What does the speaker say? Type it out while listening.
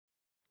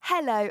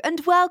Hello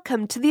and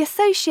welcome to the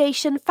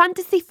Association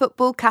Fantasy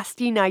Football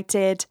Cast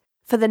United.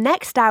 For the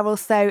next hour or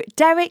so,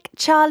 Derek,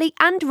 Charlie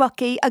and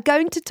Rocky are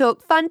going to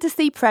talk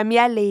Fantasy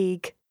Premier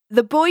League.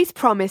 The boys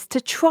promise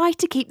to try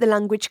to keep the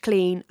language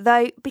clean,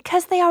 though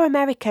because they are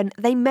American,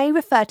 they may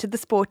refer to the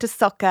sport as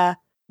soccer.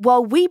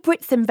 While we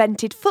Brits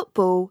invented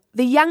football,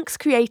 the Yanks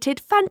created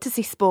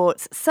fantasy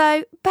sports,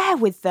 so bear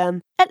with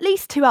them. At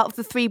least 2 out of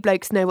the 3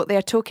 blokes know what they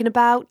are talking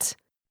about.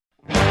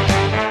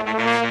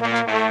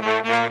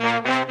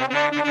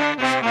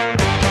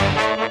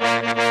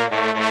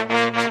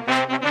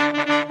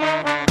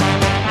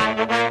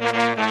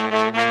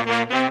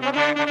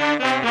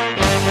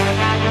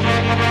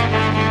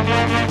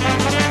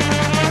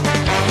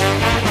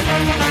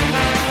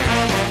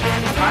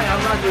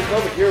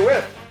 Here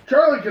with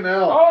Charlie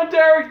Cannell. Oh,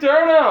 Derek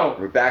Durno.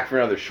 We're back for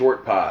another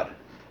short pod.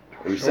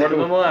 Shorter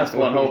than the last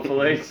one,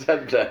 hopefully. We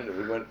said that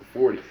we went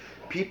 40.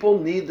 People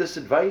need this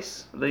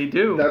advice. They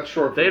do. That's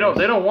short. They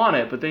don't want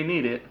it, but they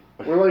need it.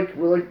 We're like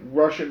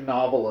Russian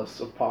novelists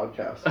of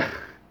podcasts.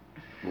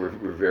 We're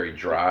very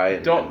dry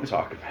and Don't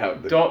talk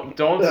about the...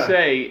 Don't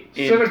say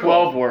in Cynical.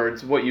 12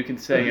 words what you can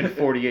say in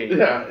 48.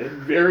 Yeah,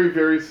 very,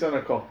 very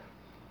cynical.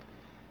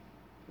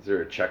 Is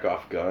there a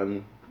Chekhov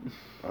gun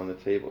on the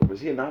table?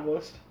 Was he a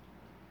novelist?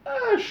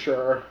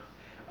 Sure.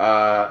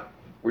 We're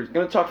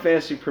going to talk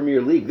Fantasy Premier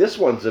League. This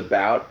one's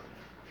about,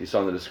 if you saw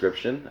in the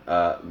description,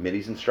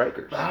 middies and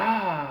strikers.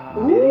 Ah.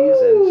 Middies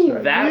and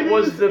strikers. That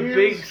was the Middies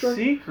big and strikers.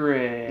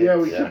 secret. Yeah,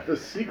 we Yeah. kept the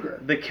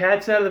secret. The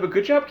cat's out of the... But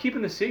good job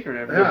keeping the secret,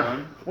 everyone.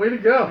 Yeah. Way to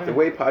go. The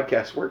way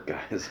podcasts work,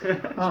 guys, is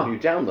Huh. when you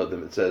download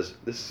them, it says,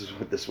 this is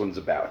what this one's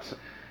about.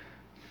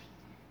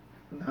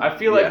 I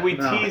feel like we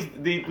No.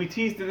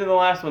 teased it in the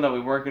last one that we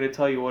weren't going to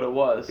tell you what it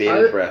was.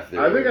 Bated breath.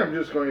 I think I'm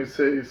just going to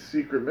say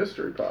secret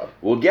mystery pod.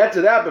 We'll get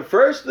to that, but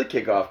first, the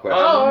kickoff question.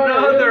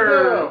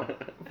 Another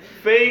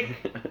fake,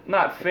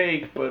 not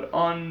fake, but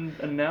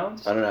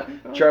unannounced. I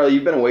don't know. Charlie,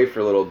 you've been away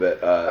for a little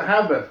bit. I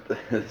have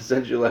been.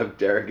 Since you left,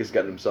 Derek has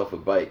gotten himself a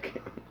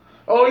bike.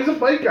 Oh, he's a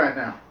bike guy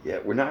now. Yeah,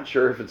 we're not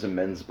sure if it's a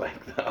men's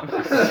bike,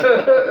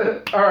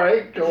 though. All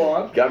right, go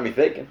on. Got me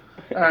thinking.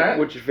 All right.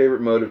 What's your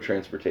favorite mode of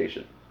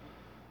transportation?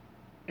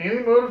 Any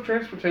mode of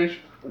transportation?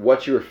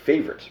 What's your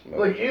favorite mode?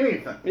 Like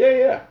anything.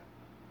 Yeah.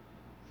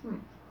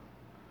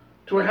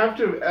 Do I have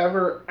to have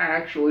ever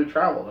actually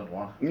traveled in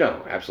one?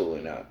 No,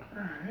 absolutely not.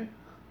 All right.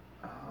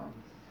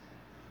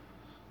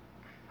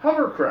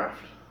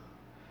 Hovercraft.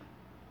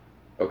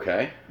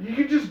 Okay. You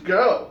can just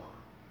go.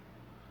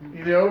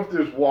 You know, if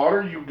there's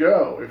water, you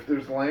go. If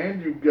there's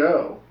land, you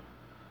go.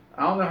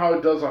 I don't know how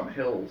it does on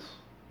hills.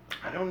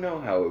 I don't know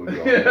how it would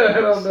go. Yeah,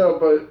 I don't know,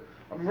 but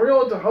I'm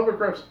real into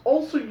hovercrafts.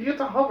 Also, you get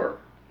to hover.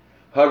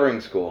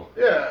 Hovering's cool.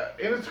 Yeah,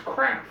 and it's a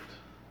craft.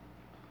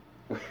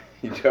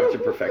 You do have to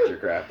perfect your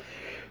craft.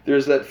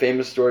 There's that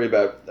famous story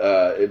about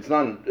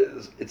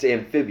it's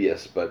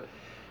amphibious, but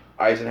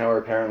Eisenhower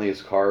apparently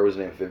his car was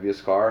an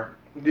amphibious car,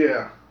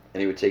 Yeah.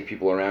 and he would take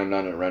people around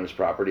his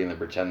property and then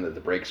pretend that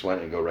the brakes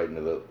went and go right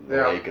into the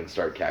Yeah. lake and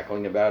start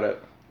cackling about it.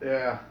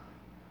 Yeah.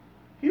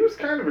 He was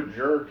kind of a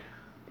jerk.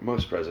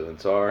 Most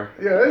presidents are.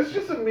 Yeah, it's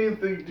just a mean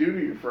thing to do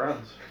to your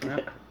friends.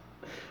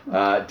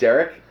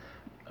 Derek?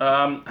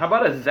 How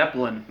about a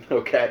Zeppelin?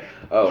 Okay.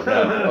 Oh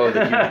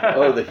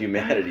no. The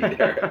humanity,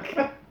 Derek.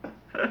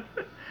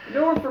 You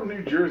know, we're from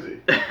New Jersey.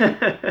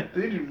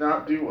 They do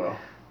not do well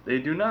They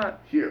do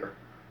not. here.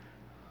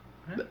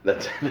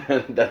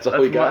 That's all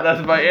we got.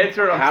 That's my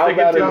answer. I'm How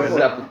sticking about to a it.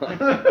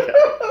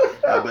 Zeppelin?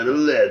 How about a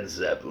Led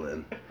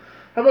Zeppelin?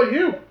 How about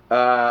you?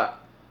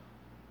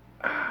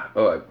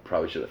 I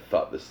probably should have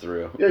thought this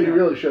through. Yeah, you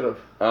really should have.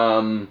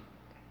 Um,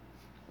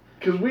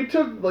 Because we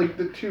took, like,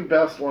 the 2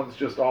 best ones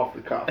just off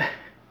the cuff.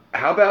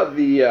 how about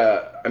the?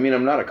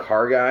 I'm not a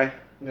car guy.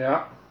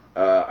 Yeah.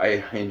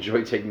 I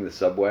enjoy taking the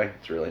subway.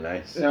 It's really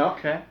nice. Yeah.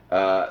 Okay.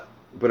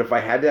 But if I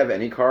had to have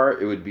any car,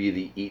 it would be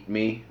the Eat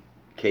Me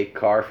cake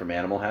car from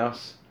Animal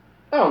House.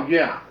 Oh,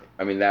 yeah.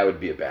 I mean, that would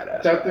be a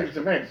badass. That ride. thing's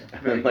amazing.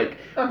 And then, like,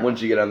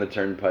 once you get on the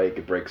turnpike,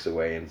 it breaks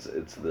away, and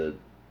it's the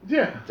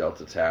Yeah.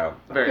 Delta Tau.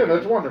 Very Yeah, good.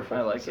 that's wonderful.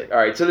 I like it. All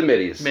right, so the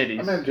middies.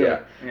 Middies. I'm into Yeah.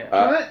 it.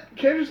 Yeah.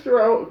 Can I just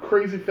throw out a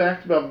crazy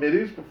fact about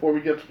middies before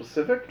we get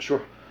specific?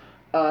 Sure.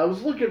 I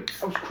was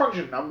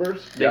crunching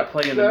numbers. They Yeah.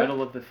 play in the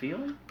middle of the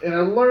field? And I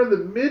learned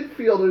that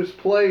midfielders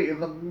play in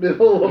the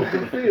middle of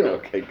the field.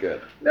 Okay,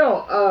 good.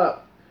 No,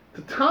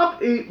 the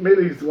top 8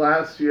 middies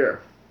last year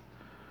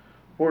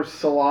were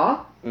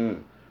Salah,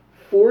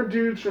 4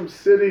 dudes from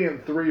City,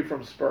 and 3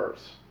 from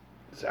Spurs.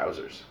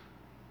 Zousers.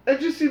 It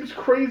just seems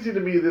crazy to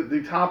me that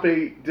the top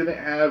 8 didn't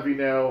have,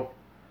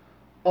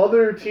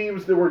 other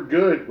teams that were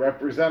good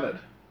represented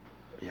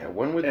Yeah,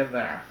 one would in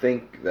there.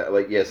 think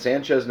that,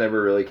 Sanchez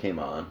never really came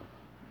on.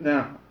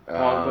 No.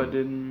 Pogba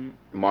didn't.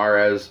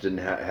 Mahrez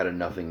had a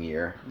nothing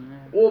year.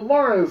 Well,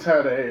 Mahrez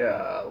had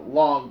a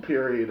long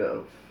period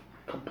of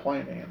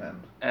complaining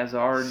and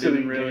Azar Sitting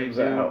didn't really games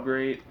do out.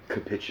 great.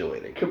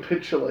 Capitulating.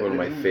 capitulating. One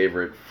of my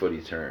favorite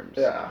footy terms.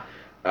 Yeah.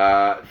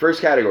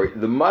 First category,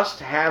 the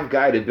must-have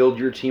guy to build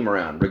your team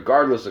around,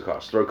 regardless of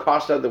cost. Throw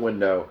cost out the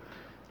window.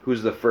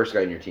 Who's the first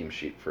guy in your team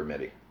sheet for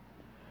midi?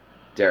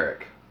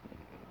 Derek.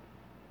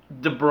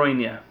 De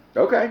Bruyne.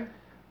 Okay.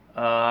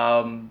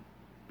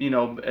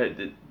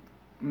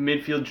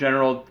 Midfield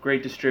general,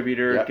 great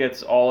distributor, Yep.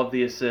 gets all of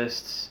the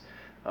assists.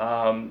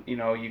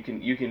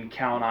 You can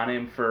count on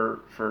him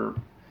for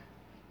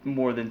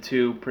more than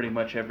 2 pretty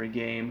much every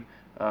game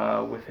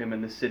with him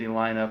in the City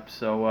lineup.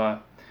 So,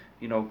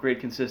 great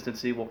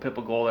consistency. Will pip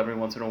a goal every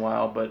once in a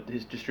while, but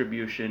his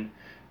distribution,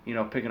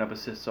 picking up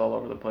assists all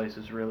over the place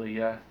is really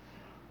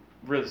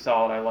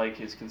solid. I like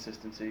his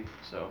consistency.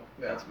 So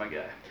that's my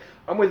guy.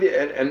 I'm with you,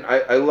 and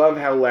I love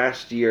how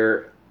last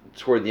year,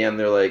 toward the end,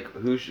 they're like,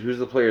 who's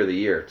the player of the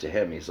year? To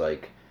him, he's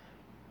like,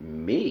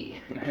 me.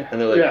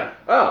 And they're like, Yeah.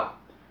 oh.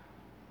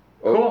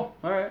 Cool.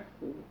 All right.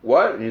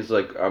 What? And he's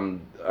like,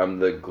 I'm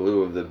the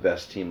glue of the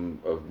best team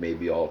of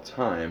maybe all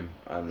time.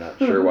 I'm not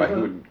sure why he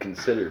would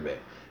consider me.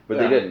 But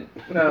Yeah. they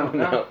didn't.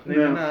 No. They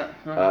did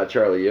not.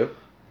 Charlie, you?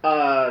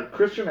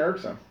 Christian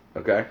Eriksen.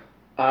 Okay.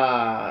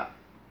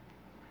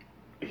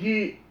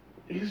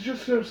 He's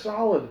just so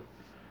solid.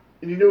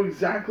 And you know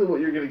exactly what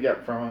you're going to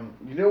get from him.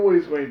 You know what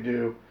he's going to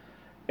do.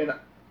 And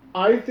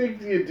I think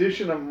the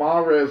addition of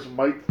Mahrez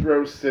might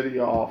throw City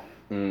off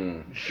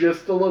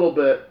just a little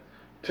bit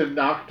to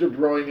knock De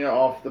Bruyne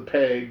off the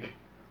peg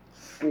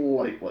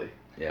slightly.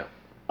 Yeah.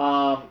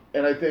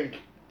 And I think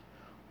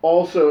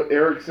also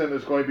Eriksen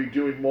is going to be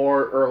doing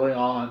more early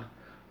on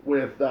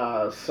with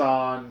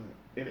Son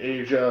in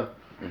Asia,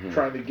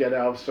 trying to get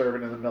out of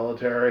serving in the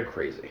military.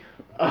 Crazy.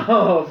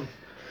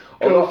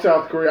 Go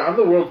South Korea. I'm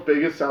the world's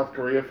biggest South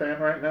Korea fan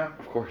right now.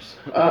 Of course.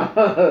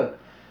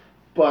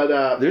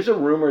 But there's a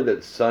rumor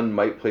that Son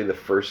might play the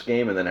first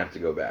game and then have to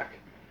go back,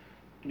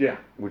 yeah,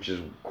 which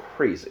is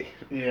crazy.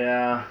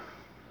 yeah,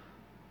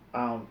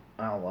 I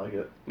don't like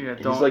it. Yeah,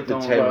 He's like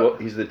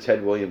he's the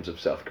Ted Williams of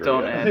South Korea.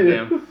 Don't add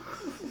him.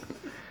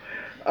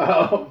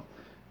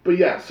 But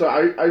yeah, so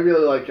I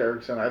really like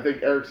Eriksen. I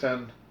think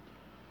Eriksen,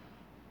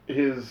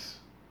 his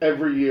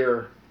every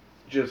year,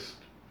 just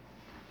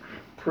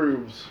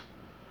proves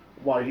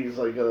why he's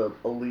like a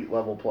elite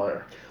level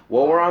player.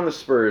 While we're on the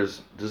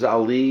Spurs, does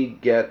Ali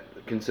get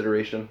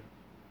consideration?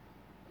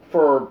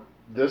 For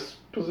this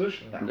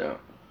position now. No.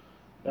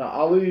 Now,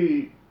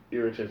 Ali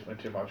irritates me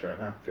too much right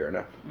now. Fair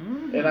enough.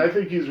 And I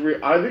think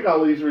I think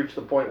Ali's reached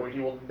the point where he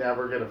will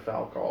never get a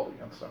foul called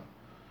against him.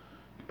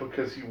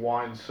 Because he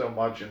whines so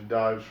much and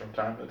dives from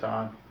time to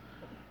time.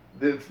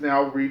 It's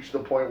now reached the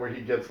point where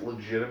he gets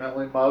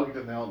legitimately mugged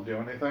and they don't do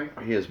anything.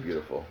 He is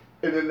beautiful.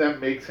 And then that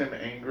makes him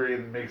angry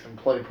and makes him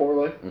play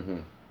poorly. Mm-hmm.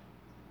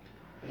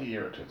 He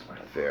irritates me.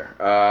 Fair.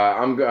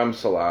 I'm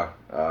Salah.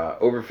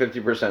 Over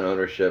 50%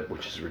 ownership,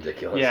 which is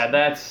ridiculous. Yeah,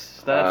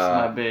 that's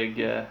my big.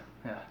 Yeah.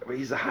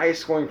 He's the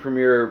highest scoring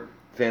Premier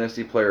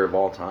fantasy player of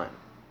all time.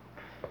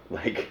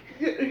 Like,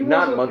 Yeah,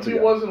 not months ago.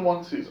 He was in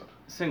one season.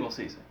 Single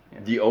season. Yeah.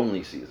 The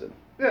only season.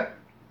 Yeah.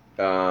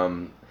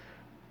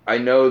 I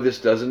know this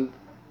doesn't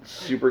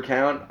super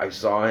count. I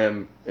saw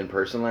him in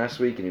person last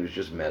week, and he was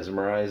just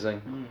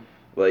mesmerizing.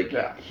 Like,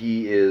 Yeah.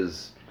 he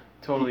is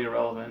Totally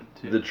irrelevant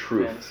to the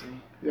truth. fantasy.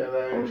 Yeah,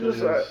 that I'm actually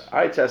just is.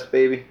 eye test,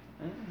 baby.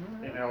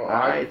 You know,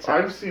 Eye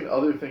I've seen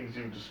other things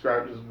you've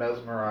described as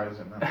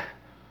mesmerizing.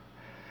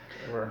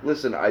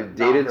 Listen, I've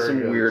dated very some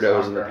good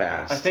weirdos in the soccer.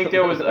 past. I think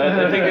there was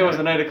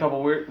a night a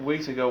couple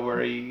weeks ago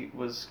where he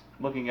was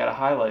looking at a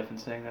high life and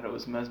saying that it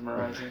was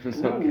mesmerizing.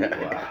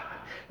 Okay.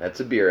 That's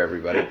a beer,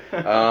 everybody.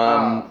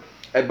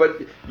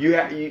 But you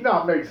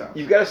No, it makes sense.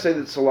 you've got to say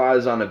that Salah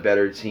is on a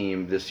better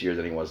team this year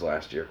than he was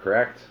last year,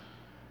 correct?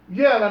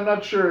 Yeah, and I'm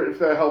not sure if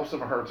that helps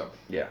him or hurts him.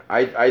 Yeah,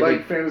 I Like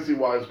think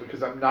fantasy-wise,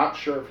 because I'm not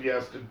sure if he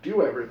has to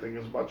do everything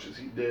as much as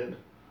he did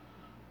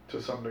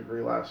to some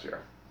degree last year.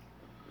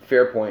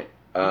 fair point.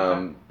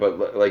 Okay.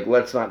 But like,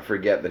 let's not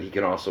forget that he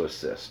can also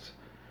assist.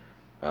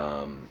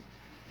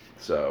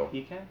 So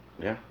He can.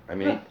 yeah, I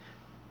mean,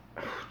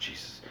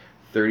 Jesus,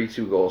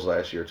 32 goals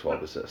last year,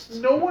 12 assists,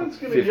 No one's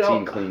gonna 15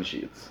 yell. clean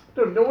sheets.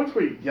 No one's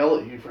going to yell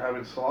at you for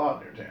having Salah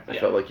on your team. I Yeah.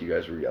 felt like you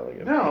guys were yelling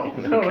at No,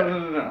 me. no,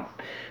 Okay.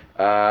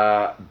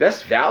 no.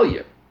 Best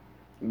value.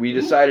 We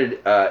decided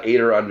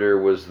 8 or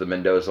under was the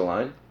Mendoza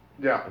line.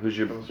 Yeah. Who's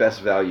your that was best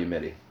fun. value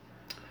midi?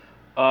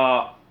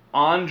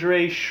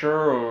 Andre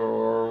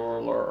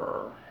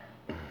Schürrle.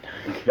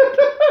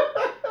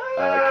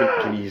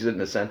 Can you use it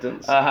in a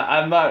sentence?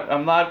 I'm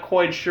not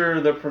quite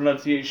sure the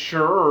pronunciation.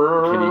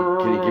 Sure.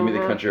 Can you give me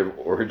the country of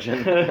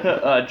origin?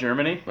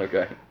 Germany.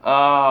 Okay.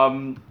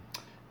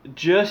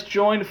 Just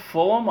joined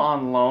Fulham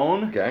on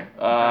loan. Okay.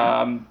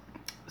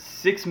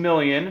 6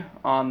 million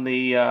on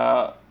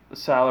the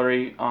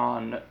salary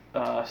on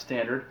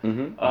standard.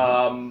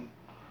 Mm-hmm.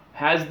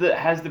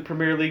 Has the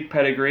Premier League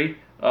pedigree.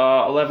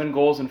 11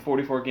 goals in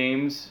 44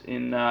 games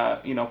in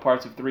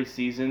parts of 3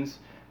 seasons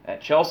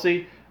at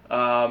Chelsea.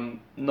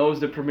 Knows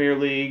the Premier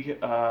League,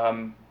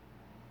 and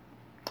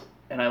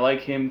I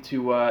like him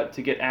to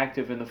get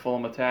active in the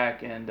Fulham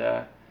attack and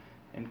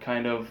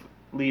kind of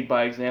lead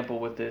by example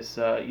with this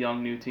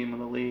young new team in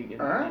the league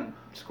and, Alright. and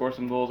score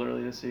some goals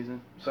early this season.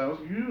 Sounds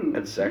good.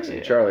 That's sexy.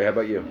 Yeah. Charlie, how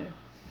about you?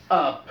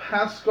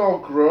 Pascal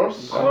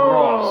Gross.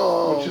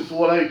 Gross. Which is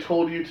what I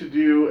told you to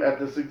do at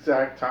this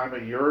exact time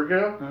a year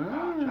ago.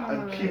 Ah.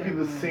 I'm keeping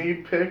the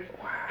same pick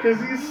because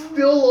he's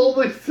still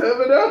only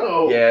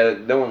 7-0.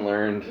 Yeah, no one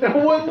learned. No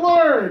one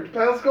learned.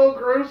 Pascal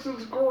Gross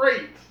is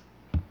great.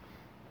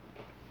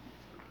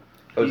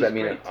 Oh, does He's that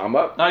mean great. I'm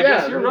up? I Yeah,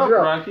 guess you're you're up, up.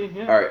 Rocky.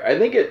 Yeah. All right, I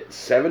think at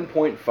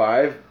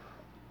 7.5,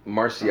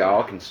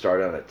 Martial can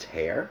start on a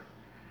tear.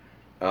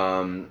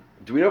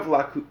 Do we know if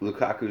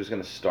Lukaku is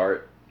going to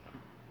start,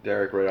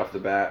 Derek, right off the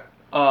bat?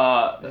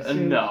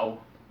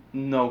 No.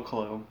 No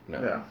clue.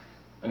 No. Yeah.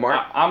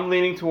 I'm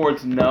leaning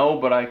towards no,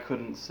 but I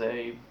couldn't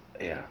say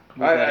Yeah.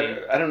 With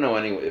I don't know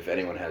if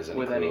anyone has any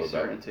with clue any about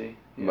certainty.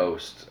 Yeah.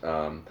 most.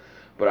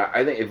 But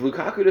I think if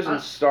Lukaku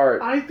doesn't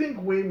start, I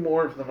think way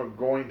more of them are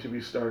going to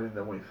be starting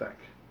than we think.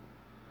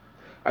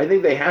 I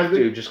think they have I think-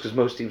 to just because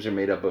most teams are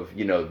made up of,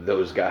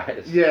 those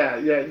guys. Yeah,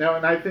 no,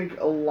 and I think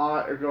a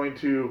lot are going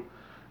to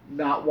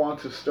not want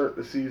to start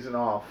the season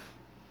off,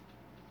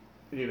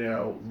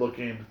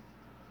 looking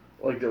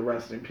like they're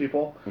resting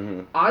people.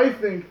 Mm-hmm. I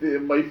think that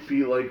it might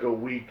be like a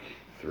week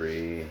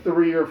 3.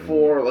 3 or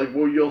 4, like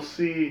where you'll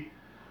see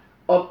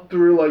up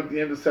through like the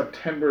end of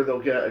September they'll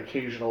get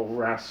occasional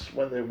rests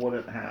when they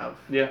wouldn't have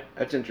Yeah.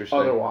 That's interesting.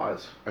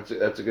 otherwise. That's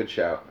a good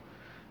shout.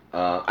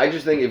 I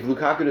just think if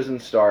Lukaku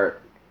doesn't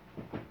start,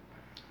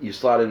 you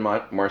slot in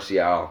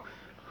Martial,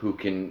 who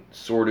can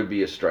sort of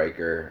be a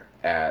striker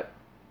at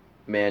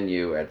Man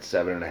U at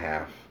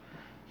 7.5.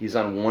 He's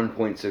on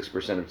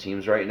 1.6% of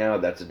teams right now.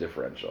 That's a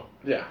differential.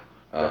 Yeah.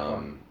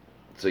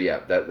 So yeah,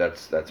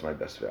 that's my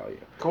best value.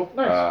 Cool.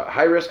 Nice.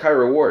 High risk, high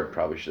reward.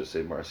 Probably should have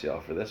saved Martial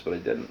for this, but I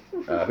didn't.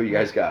 Who you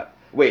guys got?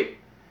 Wait,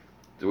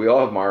 do we all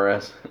have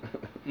Mahrez?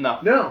 No.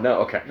 No. No.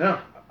 Okay. No.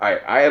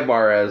 I have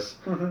Mahrez.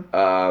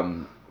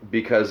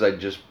 Because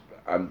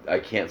I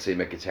can't say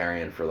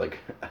Mkhitaryan for like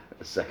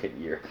a second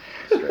year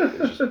straight.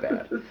 It's just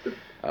bad.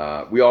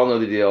 We all know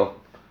the deal.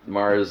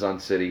 Mahrez on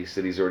City.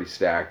 City's already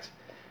stacked.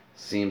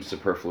 Seems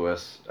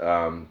superfluous,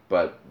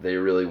 but they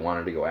really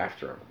wanted to go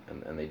after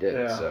him, and they did.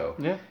 Yeah. So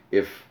Yeah.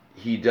 if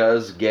he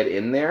does get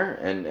in there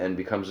and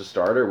becomes a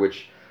starter,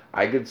 which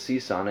I could see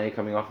Sané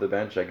coming off the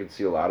bench. I could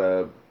see a lot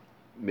of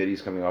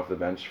middies coming off the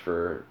bench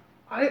for...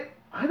 I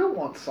don't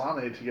want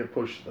Sané to get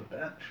pushed to the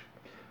bench.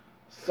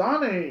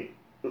 Sané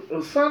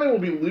will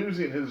be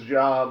losing his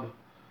job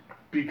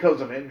because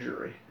of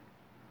injury.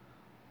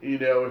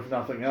 If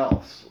nothing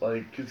else,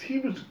 because he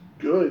was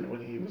good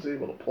when he was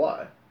able to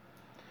play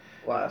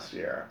last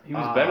year. He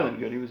was better than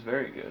good. He was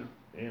very good.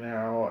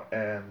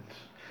 And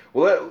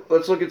Well,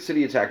 let's look at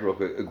City attack real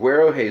quick.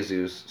 Aguero,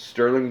 Jesus,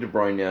 Sterling, De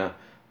Bruyne,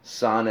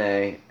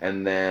 Sané,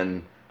 and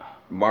then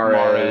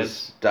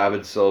Mahrez,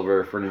 David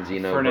Silva,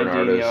 Fernandinho,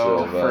 Bernardo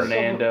Silva,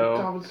 Fernando.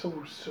 David Silva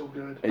was so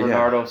good. Yeah.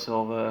 Bernardo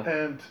Silva.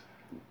 And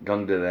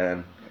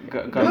Gundogan.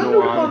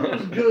 Gundogan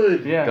was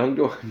good. Yeah.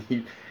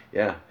 Gundogan,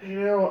 yeah.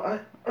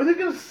 Are they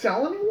going to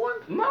sell anyone?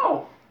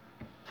 No.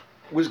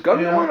 Was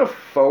Gundogan a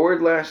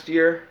forward last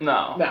year?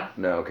 No. No.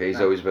 No, okay, he's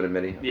No. always been a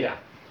midi. Yeah.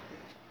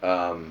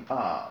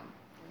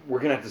 We're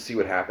going to have to see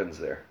what happens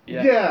there.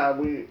 Yeah.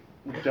 We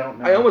don't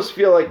know. I almost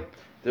feel like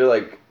they're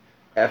like,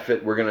 F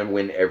it, we're going to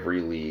win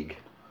every league.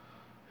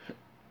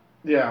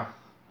 Yeah.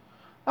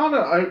 I don't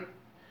know.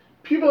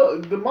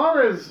 The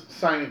Mahrez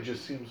signing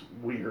just seems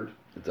weird.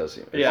 It does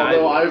seem. Yeah,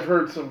 Although I've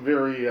heard some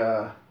very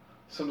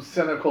some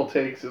cynical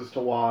takes as to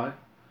why.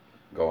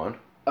 Go on.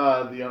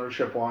 The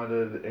ownership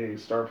wanted a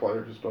star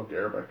player who spoke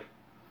Arabic,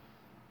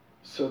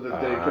 so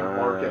that they could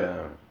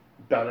market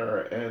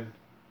better, and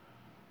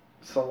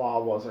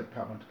Salah wasn't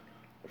coming.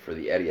 For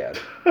the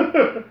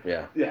Etihad.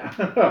 Yeah.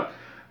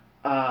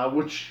 Yeah.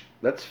 Which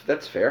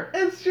That's fair.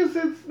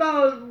 it's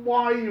not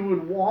why you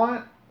would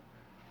want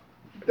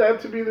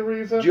that to be the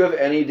reason. Do you have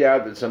any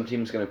doubt that some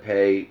team's going to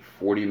pay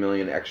 $40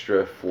 million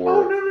extra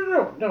for?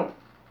 Oh no!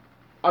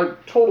 I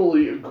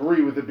totally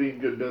agree with it being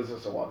good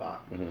business and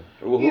whatnot.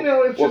 Mm-hmm. Well,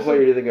 It's what just player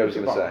do you think I was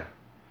it's going to a say?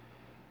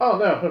 Oh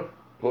no!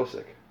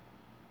 Pulisic.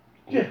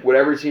 Yeah.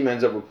 Whatever team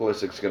ends up with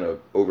Pulisic's going to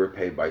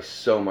overpay by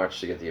so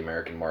much to get the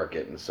American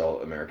market and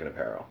sell American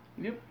apparel.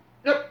 Yep.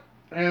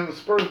 And the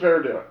Spurs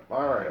better do it.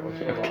 All right, let's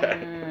move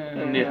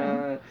on.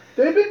 Yeah.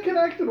 They've been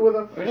connected with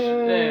them,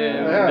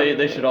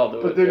 They should all do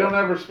it. but they don't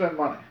ever spend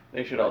money.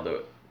 They should all do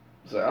it.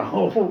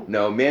 So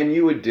No, Man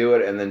U would do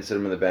it and then sit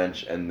him on the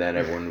bench, and then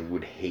everyone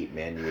would hate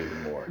Man U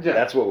even more. Yeah.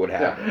 That's what would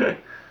happen.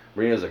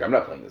 Mourinho's like, I'm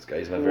not playing this guy.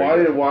 He's not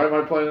very why good.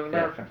 am I playing an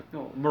American?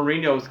 No,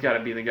 Mourinho's got to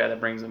be the guy that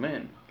brings them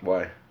in.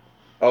 Why?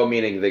 Oh,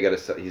 meaning he's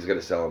got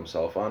to sell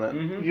himself on it?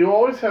 Mm-hmm. You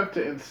always have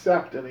to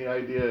incept any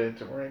idea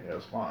into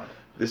Mourinho's mind.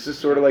 This is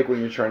sort of like when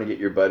you're trying to get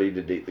your buddy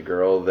to date the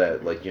girl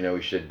that, like,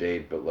 he should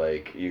date, but,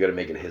 like, you got to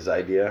make it his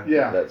idea.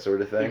 Yeah. That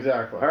sort of thing.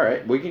 Exactly. All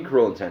right. We can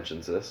cruel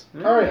intentions this.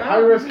 All right, high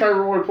risk, high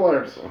reward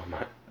players. Oh,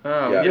 my.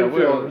 Oh, Yeah. yeah,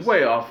 we're Midfielders.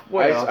 way off.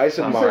 Way off. I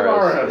said You said Mahrez.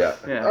 Mahrez.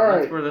 Yeah. Yeah, All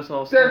that's right. where this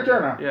all Derek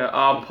started. Turner.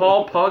 Yeah,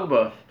 Paul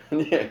Pogba.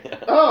 yeah.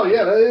 Oh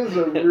yeah, that is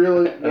a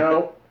really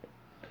no.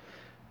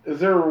 Is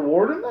there a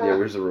reward in that? Yeah,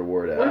 where's the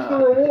reward at? Where's the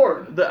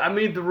reward?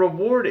 The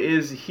reward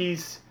is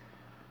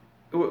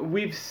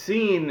we've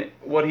seen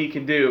what he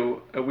can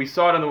do. We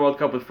saw it in the World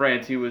Cup with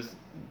France. He was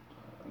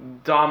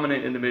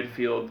dominant in the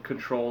midfield,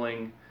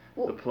 controlling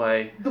the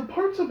play. The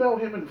parts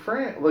about him in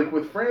France, like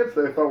with France,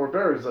 that I thought were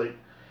better is like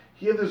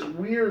he had this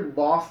weird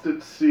lost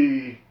at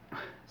sea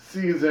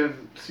season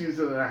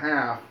and a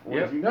half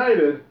with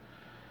United,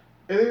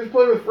 and then he was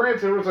playing with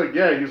France, and everyone's like,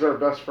 yeah, he's our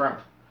best friend.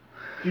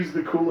 He's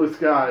the coolest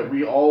guy.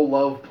 We all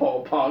love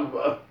Paul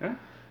Pogba. Yeah.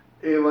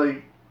 And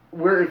like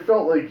where it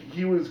felt like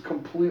he was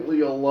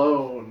completely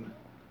alone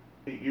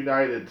at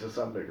United to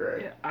some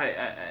degree. Yeah,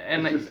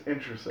 and it's just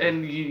interesting.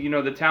 And you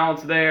know the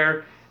talent's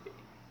there.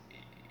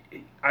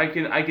 I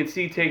can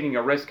see taking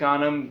a risk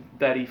on him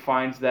that he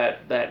finds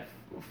that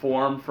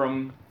form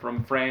from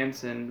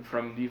France and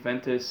from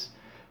Juventus,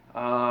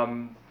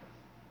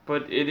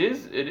 but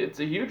it's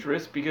a huge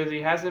risk because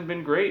he hasn't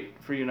been great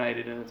for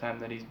United in the time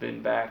that he's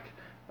been back.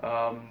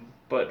 But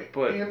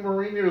and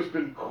Mourinho's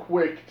been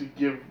quick to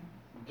give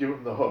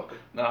him the hook.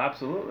 No,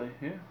 absolutely,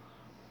 yeah.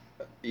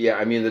 Yeah,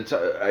 I mean,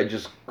 I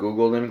just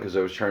Googled him because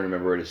I was trying to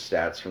remember his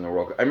stats from the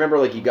World Cup. I remember,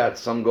 like, he got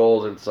some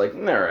goals, and it's like,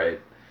 all right.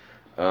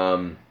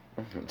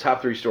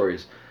 Top 3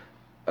 stories.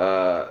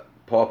 Paul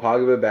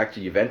Pogba back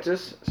to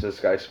Juventus, says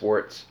Sky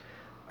Sports.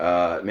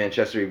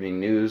 Manchester Evening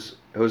News.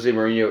 Jose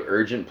Mourinho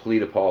urgent plea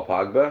to Paul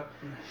Pogba.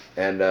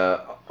 And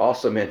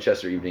also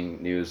Manchester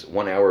Evening News,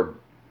 1 hour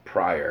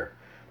prior.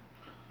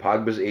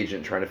 Pogba's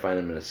agent trying to find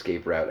him an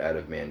escape route out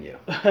of Man U.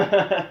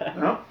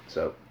 No?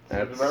 So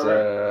that's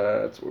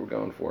what we're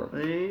going for.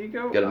 There you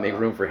go. Got to make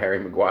room for Harry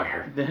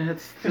Maguire.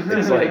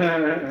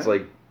 It's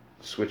like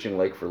switching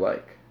like for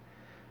like.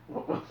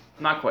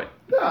 Not quite.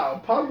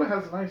 No, Pogba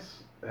has a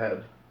nice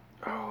head.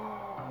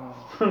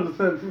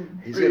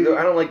 He's gonna,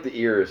 I don't like the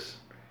ears.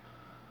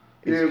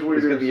 He's got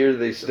the ears,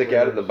 they stick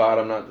out at the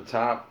bottom, not the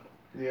top.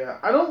 Yeah,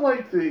 I don't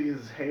like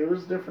his hair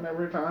is different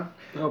every time.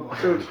 Oh boy.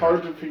 So it's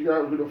hard to figure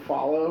out who to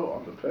follow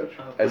on the pitch.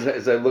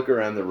 As I look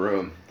around the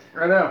room,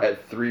 I know.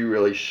 at 3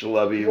 really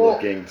schlubby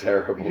looking,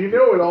 terrible. You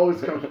know it always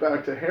comes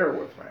back to hair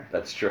with me.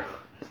 That's true.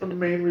 It's the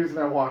main reason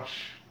I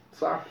watch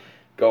soccer.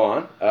 Go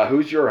on.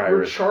 Who's your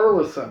Irish?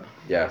 Richarlison.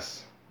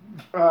 Yes.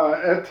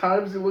 At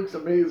times he looks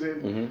amazing.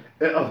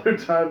 Mm-hmm. At other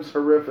times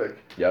horrific.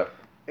 Yep.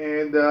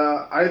 And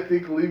I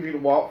think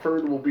leaving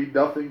Watford will be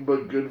nothing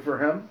but good for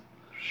him.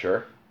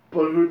 Sure.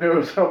 But who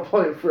knows how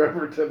playing for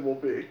Everton will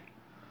be.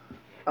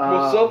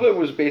 Well, Silva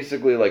was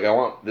basically like, I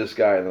want this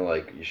guy, and they're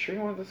like, you sure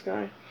you want this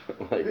guy?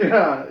 Like,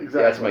 yeah, exactly. Yeah,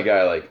 that's my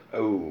guy. Like,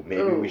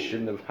 maybe we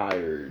shouldn't have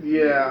hired.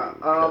 Yeah,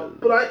 you,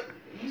 but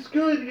he's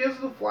good. He has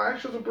the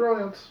flashes of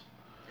brilliance.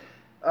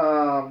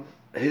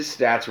 His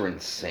stats were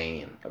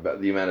insane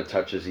about the amount of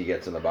touches he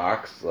gets in the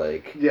box.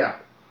 Like, yeah,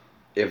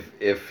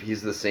 if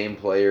he's the same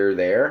player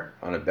there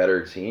on a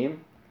better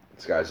team,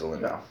 the sky's the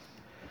limit. No.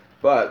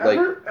 But like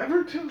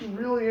Everton's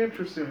really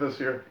interesting this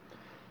year.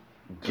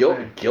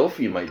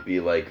 Gylfi might be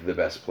like the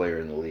best player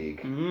in the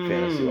league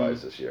fantasy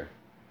wise this year.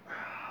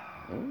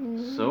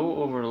 So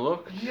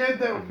overlooked. He had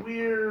that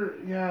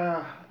weird.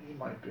 Yeah, he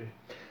might be.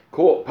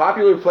 Cool.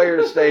 Popular player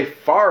to stay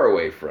far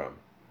away from.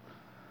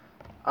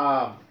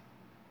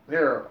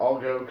 Here,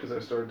 I'll go because I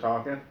started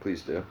talking.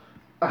 Please do.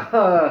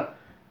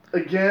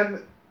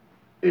 Again,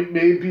 it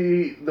may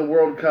be the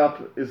World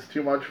Cup is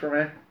too much for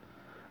me.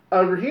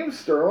 Raheem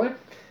Sterling.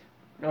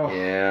 Oh.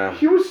 Yeah.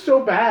 He was so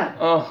bad.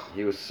 Oh.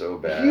 He was so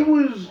bad. He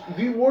was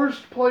the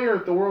worst player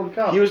at the World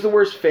Cup. He was the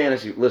worst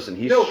fantasy. Listen,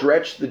 he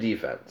stretched the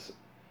defense.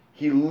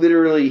 He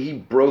literally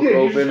broke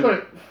open. He just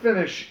couldn't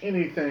finish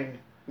anything.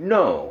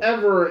 No.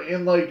 Ever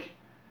in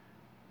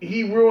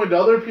he ruined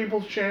other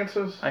people's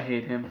chances. I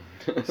hate him.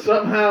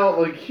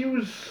 Somehow, he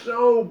was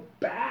so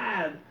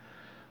bad.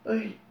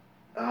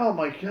 Oh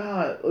my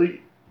god.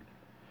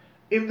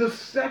 In the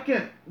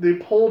second they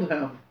pulled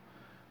him,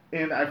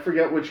 and I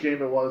forget which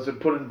game it was, and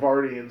put in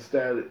Vardy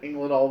instead,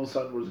 England all of a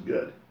sudden was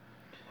good.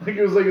 It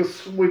was like a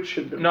switch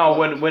had been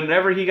flipped.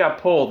 Whenever he got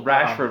pulled,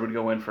 Rashford would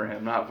go in for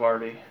him, not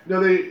Vardy.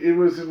 No, it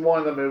was in one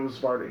of them, it was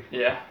Vardy.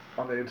 Yeah.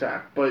 On the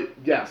attack. But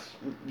yes,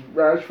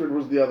 Rashford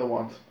was the other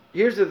ones.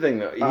 Here's the thing,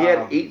 though. He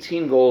had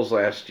 18 goals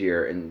last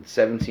year and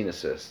 17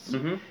 assists.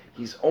 Mm-hmm.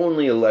 He's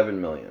only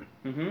 11 million.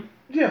 Mm-hmm.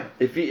 Yeah.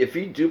 If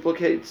he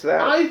duplicates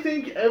that... I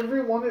think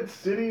everyone at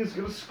City is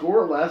going to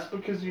score less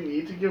because you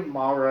need to give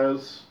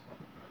Mahrez,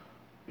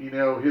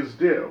 his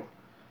due.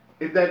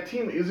 If that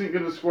team isn't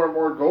going to score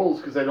more goals,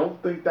 because I don't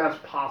think that's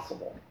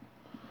possible.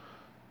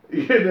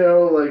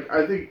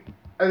 I think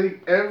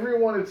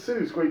everyone at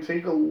City is going to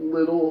take a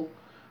little...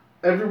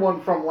 Everyone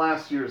from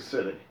last year's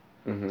City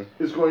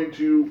is going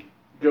to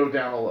go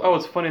down a little. Oh,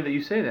 it's funny that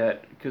you say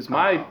that, because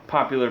my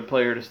popular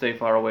player to stay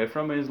far away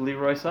from is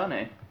Leroy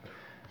Sané.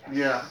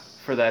 Yeah.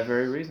 For that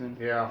very reason.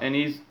 Yeah. And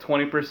he's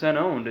 20%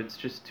 owned. It's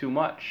just too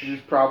much. He's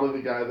probably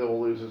the guy that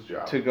will lose his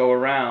job. To go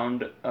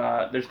around.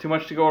 There's too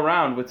much to go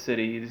around with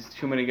City. There's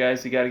too many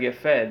guys that got to get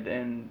fed,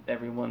 and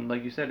everyone,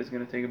 like you said, is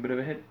going to take a bit of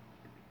a hit.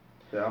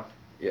 Yeah.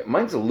 Yeah,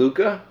 mine's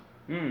Luka.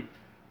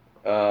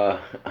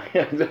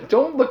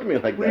 Don't look at me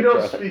like that. We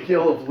don't speak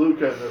ill of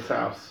Luka in this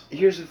house.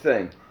 Here's the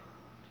thing.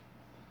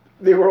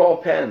 They were all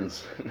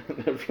pens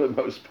for the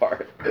most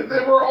part. And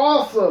they were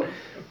awesome.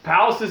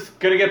 Palace is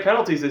gonna get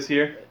penalties this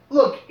year.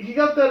 Look, he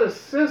got that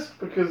assist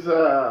because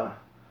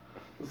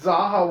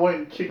Zaha went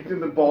and kicked in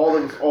the ball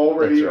that was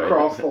already That's right.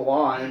 across the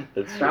line.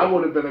 That's That right.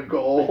 would have been a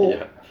goal.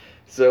 Yeah.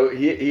 So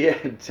he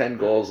had 10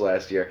 goals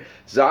last year.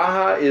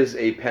 Zaha is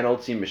a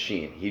penalty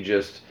machine. He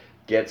just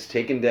gets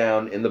taken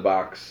down in the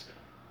box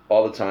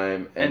all the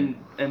time. And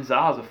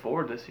Zaha's a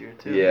forward this year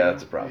too. Yeah,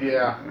 that's a problem.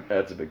 Yeah.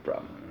 That's a big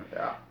problem.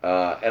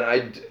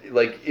 Yeah.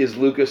 Is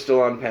Lucas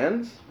still on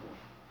pens?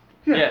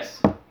 Yeah. Yes.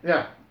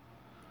 Yeah.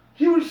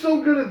 He was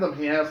so good at them,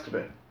 he has to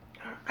be.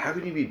 How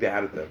can you be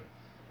bad at them?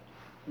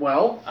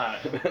 Well,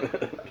 there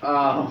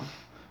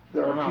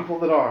don't know. are people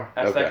that are.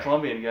 That's Okay. that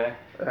Colombian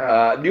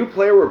guy. New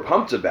player we're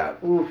pumped about.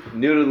 Oof.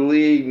 New to the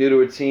league, new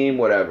to a team,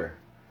 whatever.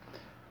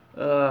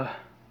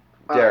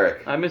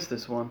 Derek. I missed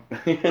this one. All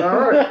right. No,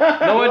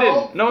 I Well,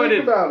 didn't. No, I think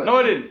didn't. about it. No,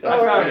 I didn't. I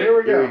All right, found here it.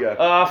 we go. Here we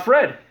go.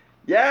 Fred.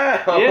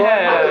 Yeah.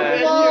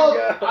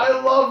 Yeah. I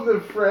love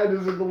that Fred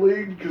is in the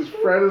league because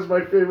Fred is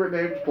my favorite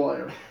named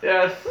player.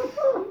 Yes.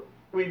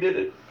 We did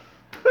it.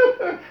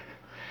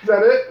 Is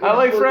that it? I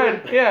like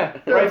Fred. Yeah.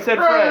 Right said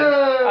Fred.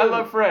 I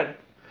love Fred.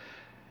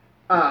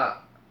 I'm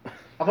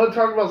going to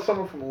talk about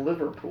someone from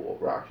Liverpool,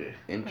 Rocky.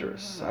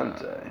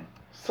 Interessante.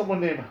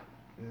 Someone named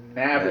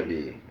Naby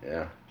Naby.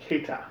 Yeah.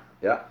 Keita.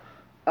 Yeah.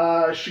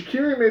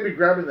 Shaqiri may be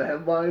grabbing the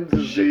headlines as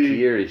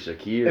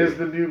Shaqiri.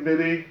 the new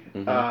midi.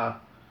 Mhm.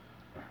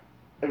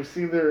 I've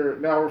seen they're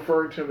now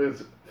referring to him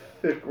as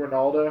Thick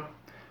Ronaldo.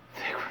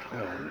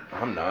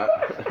 I'm not.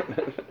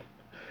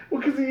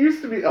 Well, because he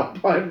used to be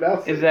Alpine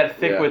Messi. Is that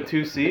thick Yeah. with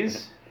 2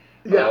 C's?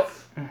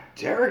 Yes.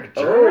 Derek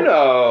Oh,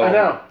 Journo. I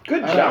know.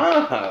 Good I know.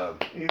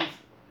 job.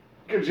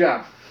 Good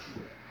job.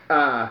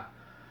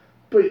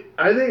 But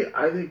I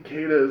think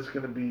Keita is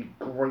going to be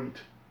great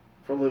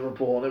for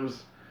Liverpool, and it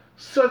was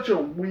such a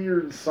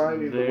weird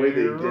signing the way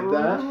they did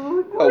that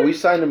Oh, we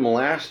signed him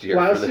last year.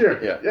 last year.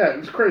 Yeah. It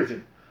was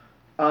crazy.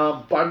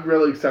 But I'm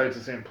really excited to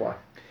see him play.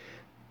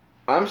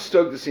 I'm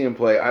stoked to see him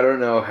play. I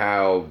don't know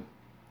how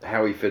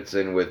he fits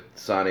in with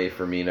Mane,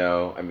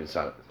 Firmino,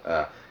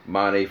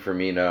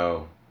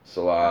 I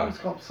Salah. always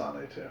call him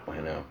Sane too. I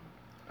know.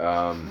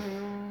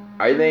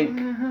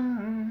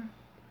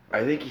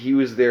 I think he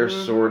was there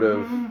sort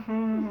of.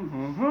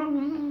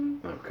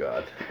 Oh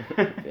God.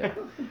 Yeah.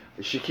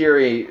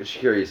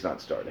 Shaqiri's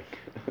not starting.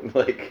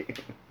 Like.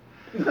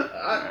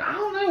 I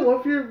don't know.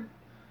 What if you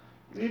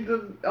need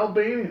the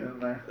Albanian in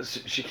there?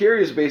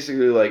 Shaqiri is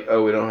basically like,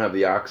 oh, we don't have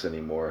the Ox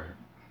anymore.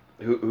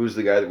 Who's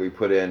the guy that we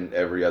put in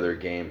every other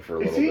game for a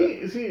little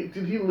bit?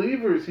 Did he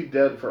leave or is he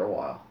dead for a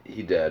while?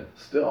 He dead.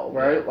 Still,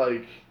 right?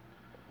 Like,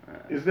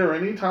 is there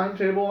any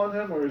timetable on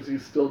him or is he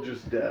still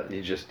just dead?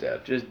 He's just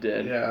dead. Just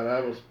dead. Yeah,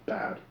 that was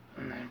bad.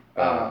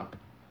 Uh,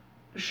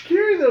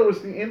 Shaqiri, though,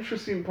 was the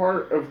interesting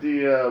part of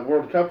the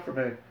World Cup for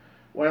me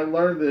when I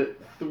learned that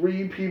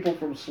 3 people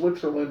from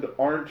Switzerland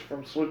aren't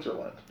from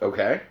Switzerland.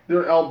 Okay.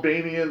 They're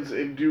Albanians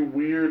and do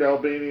weird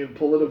Albanian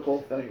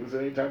political things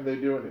anytime they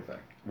do anything.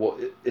 Well,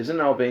 isn't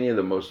Albania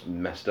the most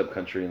messed up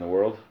country in the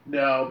world?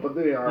 No, but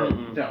they are.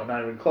 Mm-mm. No,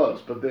 not even close,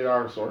 but they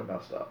are sort of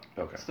messed up.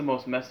 Okay. It's the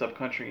most messed up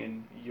country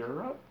in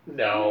Europe?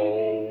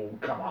 No,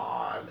 come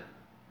on.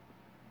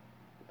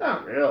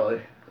 Not really.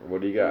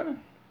 What do you got?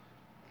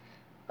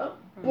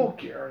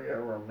 Bulgaria,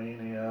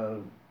 Romania.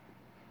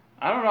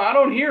 I don't know. I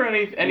don't hear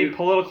any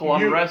political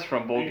unrest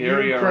from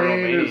Bulgaria or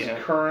Ukraine Romania.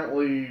 is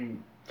currently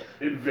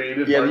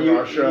invaded Yeah, by the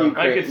Russia.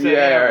 I could say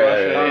yeah,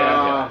 Russia,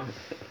 yeah.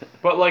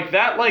 But like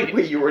that, like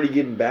Wait, you already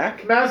getting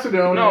back?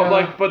 Macedonia.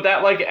 no, but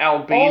that like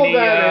Albania,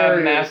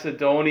 area.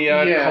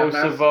 Macedonia, Yeah,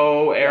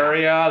 Kosovo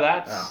area.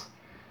 That's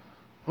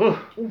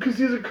Because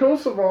he's a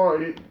Kosovo.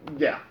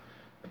 Yeah.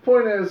 The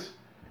point is,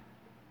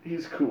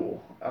 he's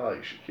cool. I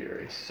like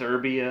Shaqiri.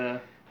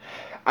 Serbia.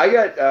 I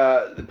got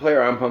the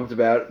player I'm pumped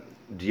about,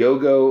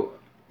 Diogo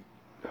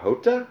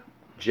Jota?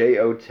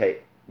 Jota?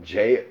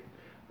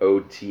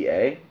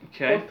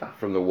 Okay.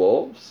 From the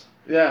Wolves.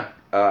 Yeah.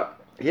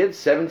 He had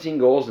 17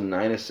 goals and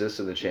 9 assists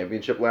in the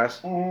championship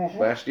last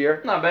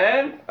year. Not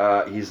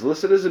bad. He's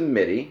listed as a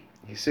midi.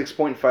 He's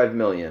 6.5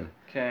 million.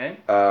 Okay.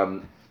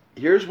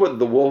 Here's what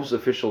the Wolves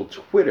official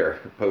Twitter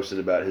posted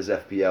about his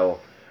FPL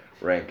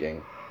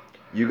ranking.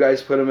 You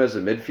guys put him as a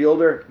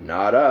midfielder,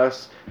 not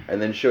us,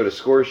 and then showed a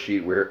score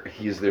sheet where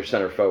he's their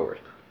center forward.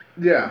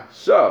 Yeah.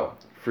 So,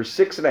 for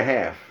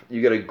 6.5,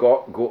 you get a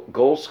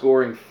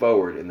goal-scoring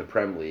forward in the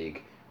Prem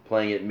League,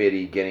 playing at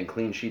midi, getting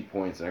clean sheet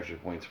points and extra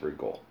points for a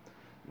goal.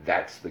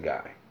 That's the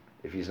guy.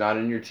 If he's not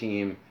in your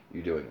team,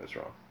 you're doing this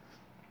wrong.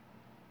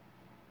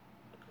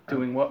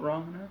 Doing what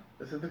wrong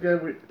now? Is that the guy?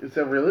 Is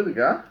that really the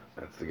guy?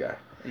 That's the guy.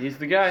 He's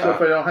the guy. So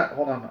if I don't have,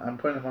 hold on, I'm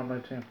putting him on my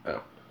team.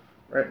 Oh.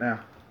 Right now.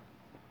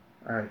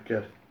 All right,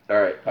 good. All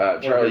right,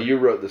 Charlie, you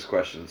wrote this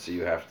question, so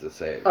you have to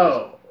say it.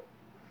 Oh.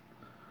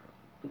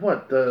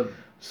 What the?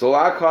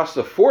 Salah costs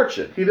a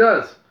fortune. He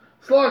does.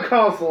 Salah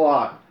costs a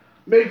lot.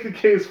 Make the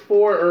case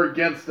for or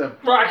against him.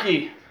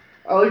 Rocky.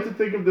 I like to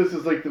think of this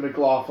as like the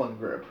McLaughlin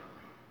grip.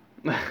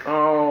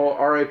 Oh,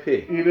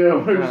 R.I.P. You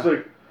know, it's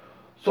like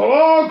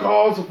Salah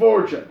costs a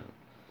fortune.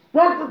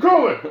 Rock for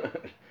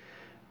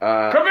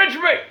COVID! Convince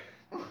me!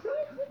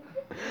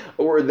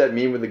 Or that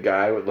meme with the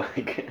guy with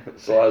like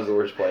Salah's the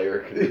worst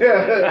player.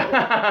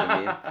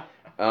 Yeah.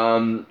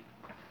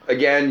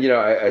 Again,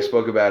 I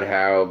spoke about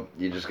how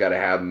you just got to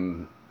have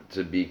him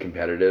to be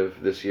competitive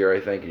this year, I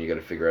think, and you got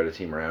to figure out a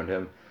team around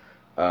him.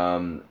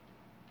 And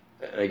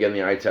again,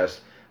 the eye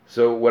test.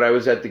 So when I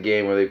was at the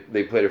game where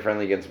they played a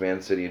friendly against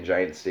Man City in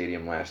Giant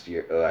Stadium last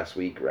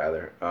week,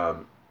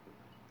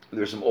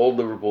 there's some old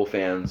Liverpool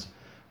fans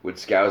with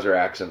Scouser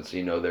accents,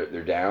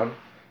 they're down,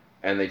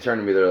 and they turn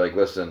to me, they're like,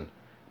 listen,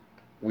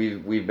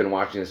 we've been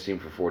watching this team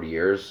for 40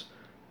 years.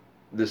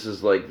 This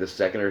is like the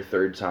second or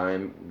third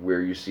time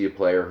where you see a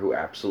player who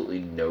absolutely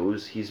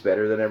knows he's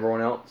better than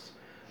everyone else.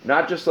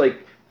 Not just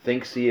like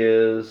thinks he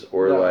is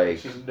or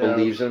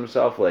believes in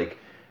himself. Like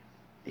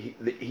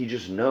he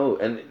just knows.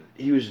 And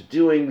he was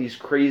doing these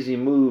crazy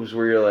moves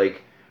where you're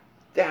like,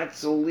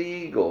 that's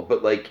illegal.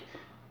 But like,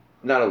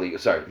 not illegal,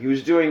 sorry. He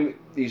was doing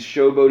these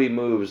showboaty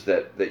moves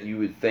that you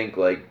would think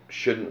like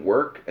shouldn't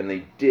work. And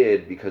they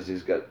did because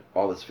he's got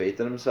all this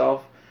faith in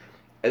himself.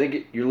 I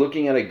think you're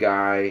looking at a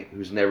guy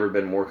who's never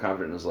been more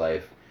confident in his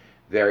life,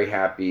 very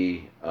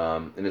happy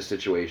in his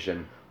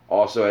situation,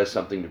 also has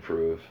something to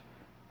prove.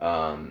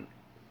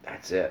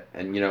 That's it.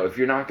 And if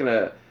you're not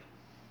gonna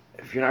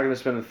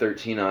spend the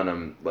 13 on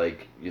him,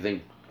 like you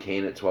think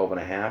Kane at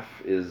 12.5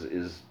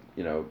 is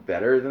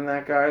better than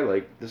that guy,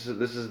 like this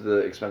is the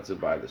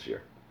expensive buy this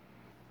year.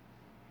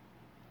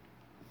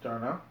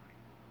 Darno?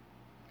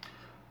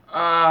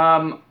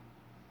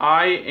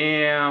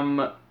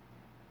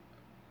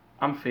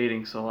 I'm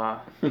fading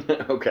Salah.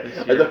 Okay.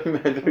 I thought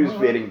he was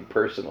fading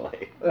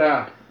personally.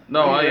 Yeah.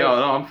 No,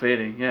 I'm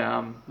fading.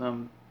 Yeah,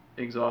 I'm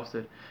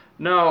exhausted.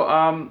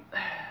 No,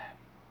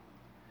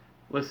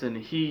 listen,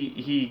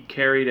 he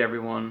carried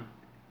everyone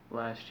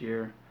last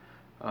year.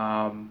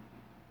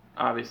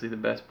 Obviously the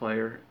best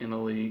player in the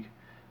league.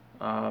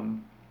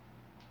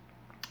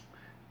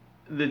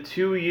 The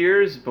 2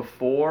 years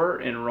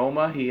before in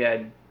Roma, he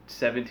had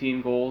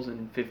 17 goals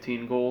and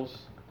 15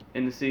 goals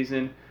in the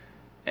season.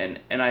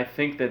 And I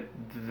think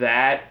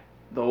that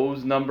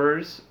those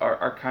numbers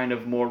are kind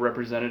of more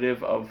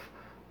representative of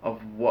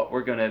what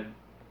we're going to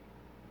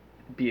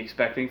be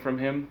expecting from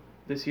him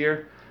this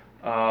year.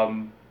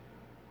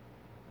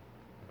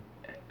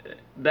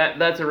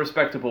 That's a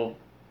respectable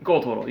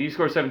goal total. You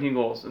score 17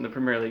 goals in the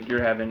Premier League,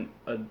 you're having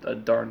a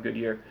darn good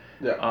year.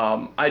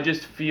 Yeah. I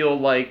just feel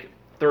like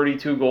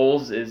 32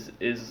 goals is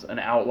an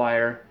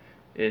outlier.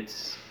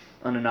 It's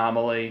an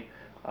anomaly.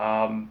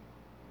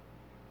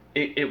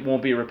 It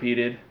won't be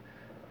repeated,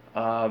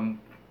 and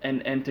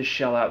to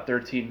shell out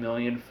 $13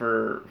 million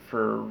for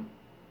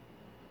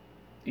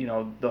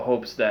the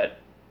hopes that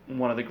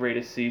one of the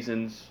greatest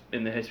seasons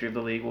in the history of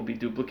the league will be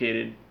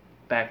duplicated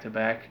back to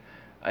back,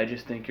 I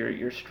just think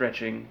you're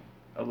stretching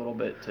a little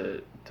bit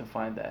to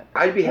find that.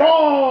 I'd be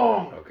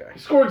wrong. Okay. He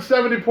scored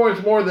 70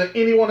 points more than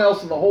anyone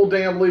else in the whole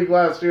damn league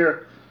last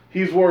year.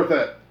 He's worth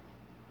it.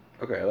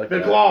 Okay, I like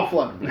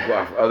McLaughlin.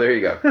 that. Oh, there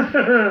you go.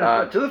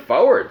 To the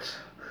forwards.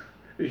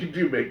 You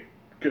do make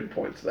good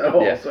points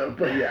though, also,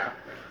 but yeah.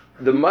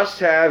 The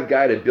must-have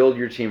guy to build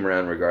your team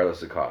around,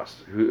 regardless of cost.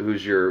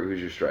 Who's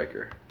your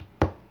striker?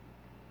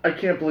 I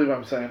can't believe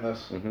I'm saying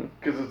this Mm-hmm.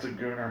 because it's a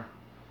gooner.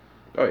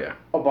 Oh yeah,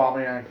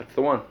 Aubameyang. that's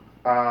the one.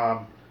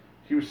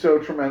 He was so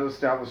tremendous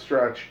down the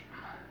stretch,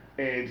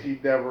 and he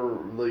never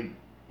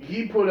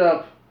he put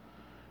up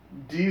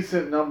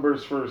decent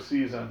numbers for a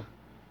season,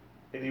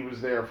 and he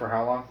was there for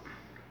how long?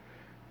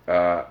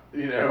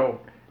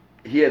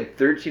 He had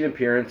 13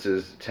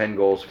 appearances, 10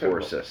 goals, 4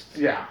 assists.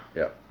 Yeah.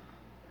 Yep.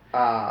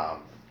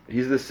 Um,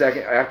 He's the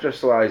second after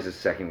Salah. He's the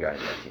second guy in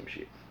that team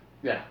sheet.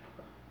 Yeah.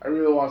 I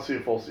really want to see a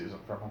full season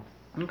from him.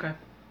 Okay.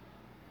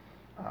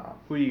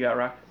 Who you got,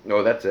 Rock?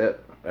 No, that's it.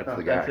 That's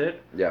the guy. That's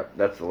it? Yeah,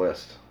 that's the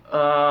list.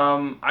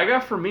 I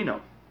got Firmino.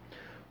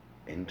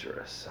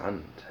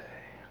 Interessante.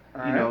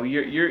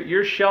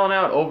 You're shelling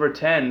out over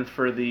 10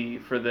 for the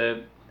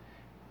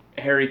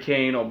Harry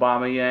Kane,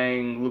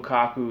 Aubameyang,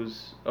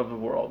 Lukaku's of the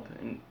world,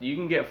 and you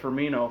can get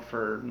Firmino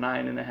for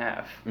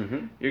 9.5.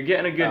 Mm-hmm. You're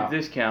getting a good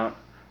discount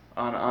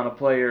on a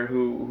player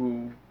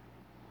who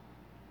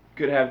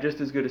could have just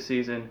as good a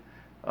season.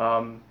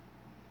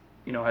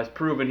 Has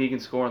proven he can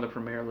score in the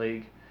Premier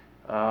League.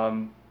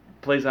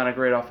 Plays on a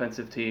great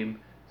offensive team.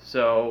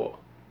 So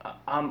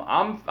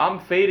I'm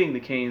fading the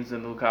Kanes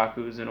and the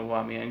Lukakus and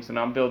Aubameyangs, and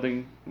I'm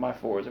building my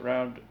forwards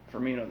around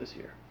Firmino this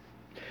year.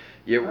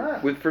 Yeah,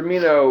 with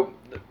Firmino,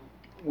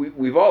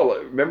 we've all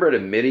remember at a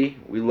midi,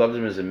 we loved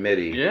him as a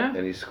midi. Yeah.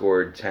 And he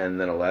scored 10,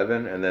 then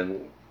 11, and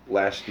then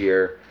last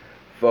year,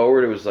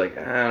 forward it was like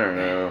I don't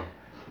know,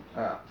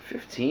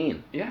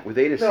 15. Yeah. With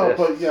 8 assists. No,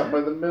 but yeah,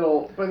 by the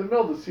middle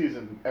of the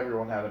season,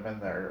 everyone had him in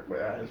there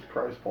at his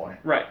price point.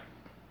 Right.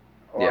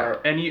 Yeah.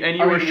 And you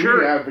were sure,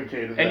 we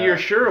advocated and that, you're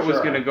sure it was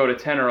sure. going to go to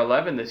 10 or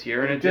 11 this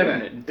year, and it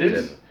didn't. It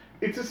didn't.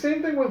 It's the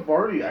same thing with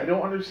Vardy. I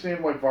don't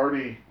understand why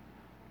Vardy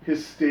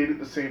has stayed at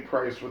the same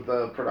price with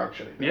the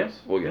production he does.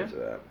 Yes. We'll get to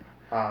that.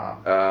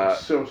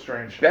 It's so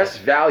strange. Best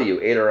value,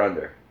 8 or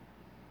under.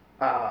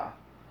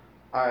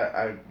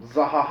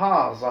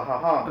 Zahaha.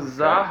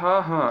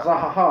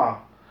 Zaha.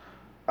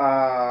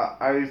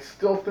 I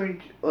still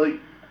think, like,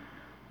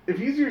 if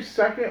he's your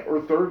second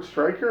or third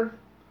striker,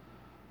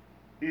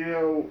 you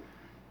know,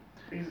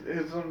 he's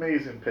an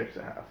amazing pick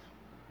to have.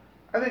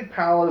 I think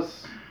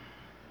Palace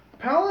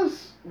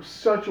was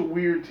such a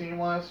weird team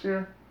last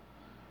year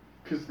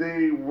because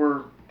they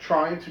were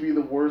trying to be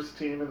the worst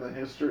team in the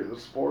history of the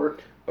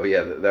sport. Oh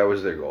yeah, that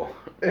was their goal.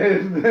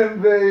 And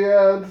then they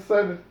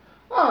decided,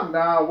 oh,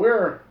 no,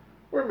 we're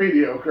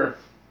mediocre.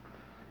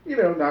 You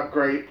know, not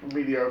great,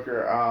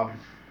 mediocre.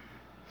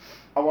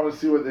 I want to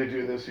see what they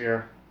do this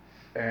year,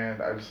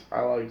 and I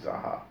like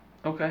Zaha.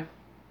 Okay.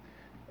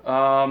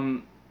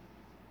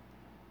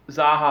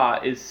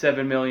 Zaha is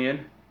 $7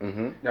 million,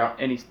 Yeah.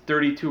 and he's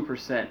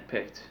 32%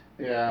 picked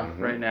Yeah.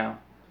 right now.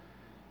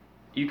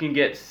 You can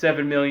get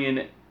 $7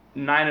 million,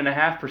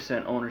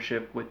 9.5%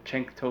 ownership with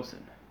Cenk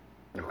Tosun.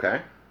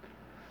 Okay.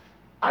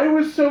 I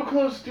was so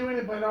close to doing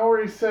it, but I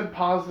already said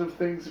positive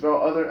things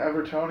about other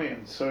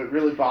Evertonians, so it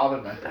really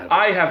bothered me.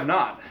 I have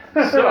not.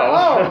 So.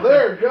 Oh,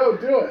 there, go,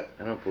 do it.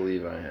 I don't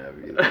believe I have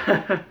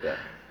either.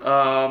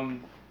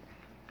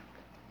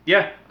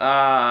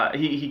 Yeah.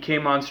 He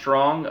came on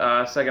strong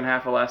second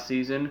half of last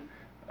season.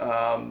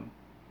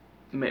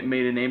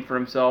 Made a name for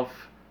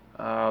himself,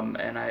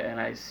 and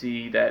I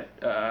see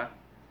that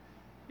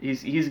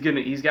he's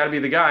got to be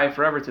the guy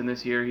for Everton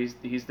this year.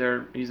 He's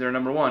their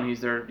number one.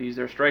 He's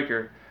their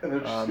striker. And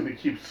they're just going to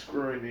keep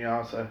screwing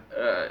Niasa.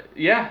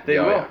 Yeah, they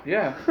will.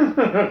 Yeah.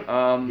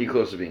 He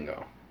close to being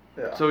gone.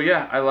 Yeah. So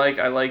yeah, I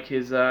like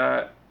his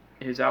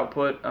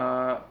output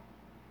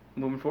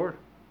moving forward.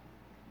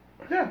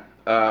 Yeah.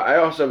 I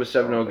also have a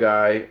 7-0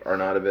 guy,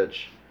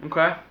 Arnautovic.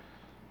 Okay.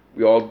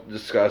 We all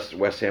discussed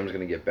West Ham's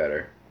going to get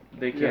better.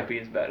 They can't be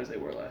as bad as they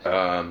were last year.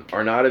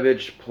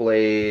 Arnautovic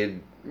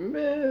played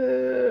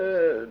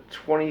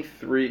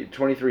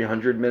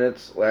 2,300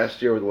 minutes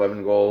last year with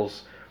 11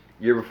 goals.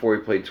 Year before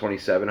he played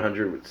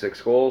 2,700 with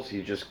 6 goals.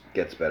 He just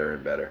gets better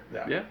and better.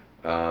 Yeah.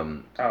 I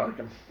like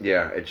him.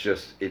 Yeah,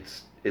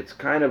 it's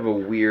kind of a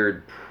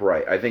weird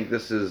price. I think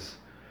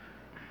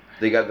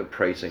they got the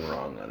pricing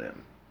wrong on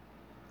him.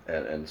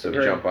 And so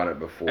jump on it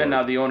before. And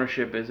now the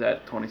ownership is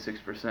at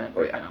 26%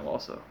 right now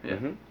also. Yeah.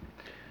 Mm-hmm.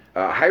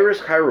 High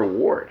risk, high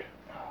reward.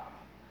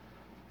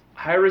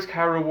 High risk,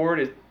 high reward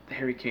is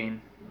Harry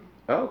Kane.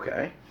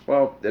 Okay.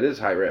 Well, it is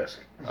high risk.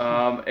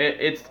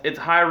 It's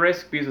high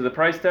risk because of the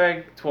price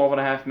tag,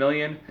 $12.5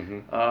 million.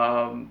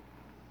 Mm-hmm.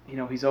 You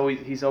know, he's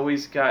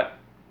always got,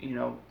 you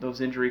know,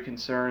 those injury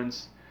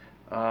concerns.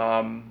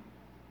 But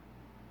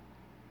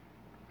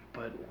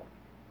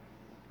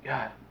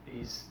God,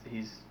 he's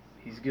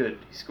good.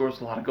 He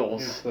scores a lot of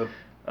goals.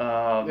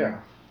 Yeah.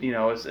 You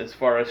know, as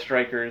far as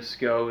strikers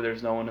go,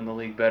 there's no one in the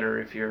league better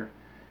if you're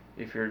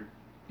you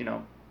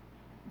know,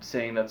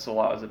 saying that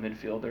Salah is a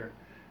midfielder.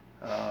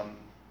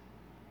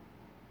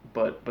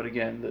 But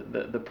again,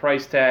 the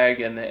price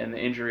tag and the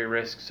injury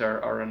risks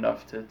are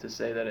enough to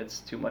say that it's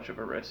too much of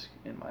a risk,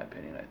 in my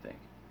opinion, I think.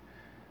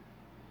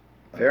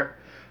 Fair.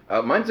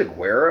 Mine's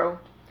Aguero.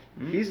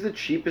 Mm-hmm. He's the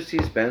cheapest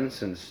he's been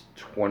since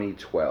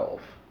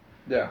 2012.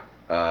 Yeah.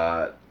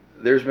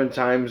 There's been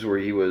times where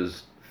he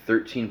was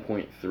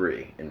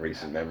 13.3 in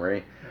recent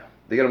memory. Yeah.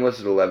 They got him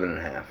listed at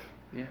 11.5.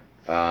 Yeah.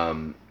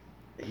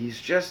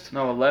 He's just...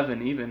 No,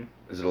 11 even.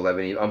 Is it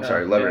 11 even? I'm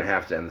sorry,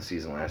 11.5 to end the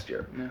season last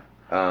year.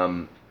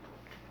 Yeah.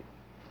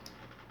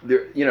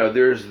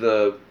 There's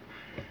the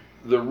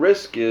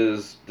risk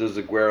is, does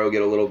Aguero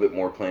get a little bit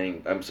more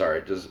playing... I'm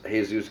sorry, does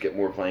Jesus get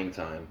more playing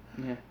time?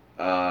 Yeah.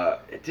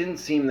 It didn't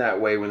seem that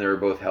way when they were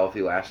both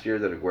healthy last year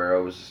that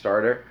Aguero was a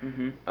starter.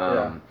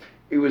 Mm-hmm.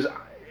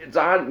 It's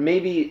odd.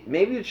 Maybe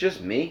it's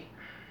just me,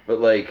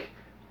 but like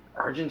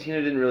Argentina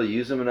didn't really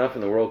use him enough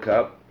in the World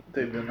Cup.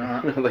 They did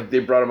not. Like they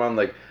brought him on.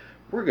 Like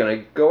we're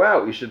gonna go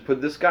out. We should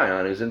put this guy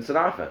on his instant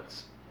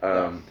offense.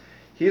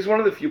 He's one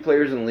of the few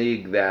players in the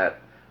league that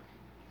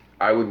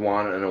I would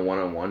want in a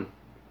one-on-one.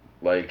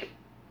 Like,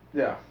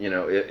 yeah,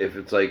 if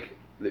it's like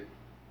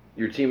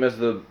your team has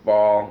the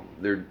ball,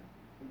 there's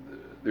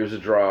a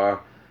draw.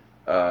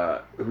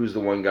 Who's the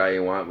one guy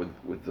you want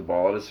with the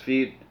ball at his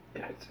feet?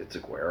 It's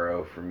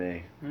Aguero for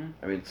me. Mm.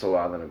 I mean, it's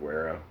Salah than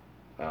Aguero.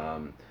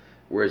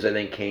 Whereas I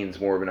think Kane's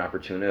more of an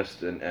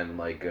opportunist and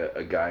like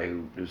a guy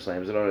who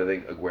slams it on. I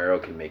think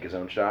Aguero can make his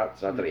own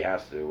shots. Not that he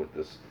has to with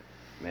this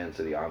Man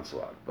City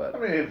onslaught, but I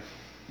mean,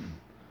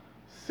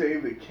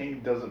 saying that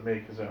Kane doesn't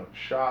make his own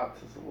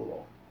shots is a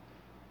little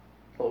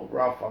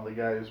rough on the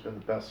guy who's been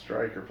the best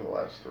striker for the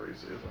last 3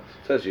 seasons.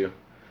 Says you.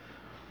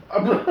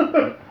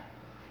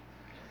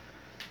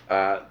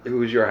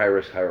 Who's your high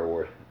risk, high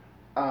reward?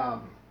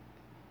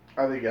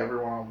 I think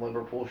everyone on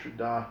Liverpool should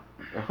die.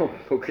 Oh,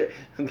 okay.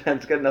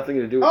 That's got nothing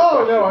to do with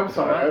Oh, the no,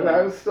 question. I'm sorry.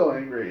 I was still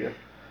angry at you.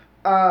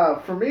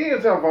 For me,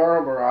 it's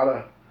Alvaro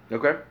Morata.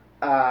 Okay.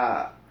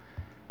 I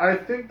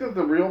think that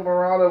the real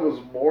Morata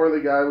was more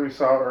the guy we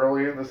saw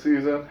early in the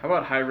season, How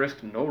about high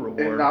risk, no reward?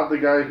 and not the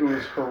guy who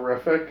was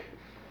horrific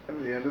at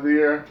the end of the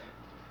year.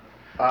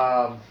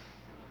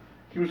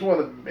 He was one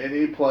of the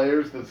many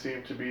players that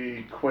seemed to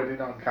be quitting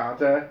on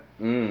Conte.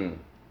 Mm.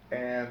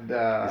 And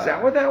Is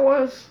that what that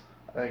was?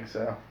 I think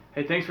so.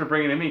 Hey, thanks for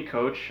bringing in me,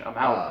 Coach. I'm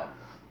out.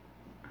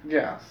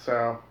 Yeah,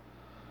 so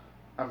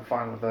I'm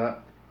fine with that.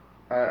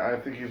 I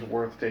think he's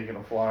worth taking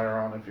a flyer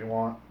on if you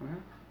want.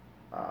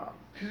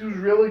 He was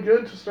really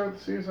good to start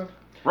the season.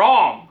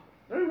 Wrong.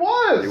 He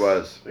was. He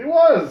was. He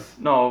was.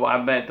 No, I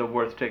meant the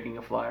worth taking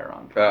a flyer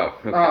on. Oh,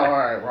 okay. Oh, all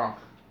right, wrong.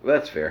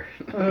 That's fair.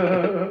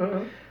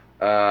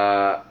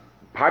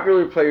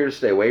 Popular player to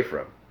stay away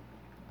from.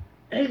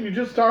 Hey, you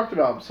just talked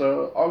about him,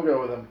 so I'll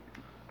go with him.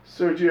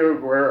 Sergio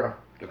Aguero.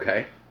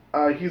 Okay.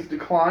 He's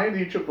declined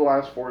each of the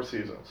last 4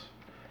 seasons.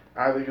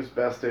 I think his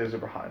best days are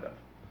behind him.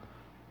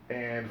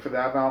 And for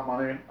that amount of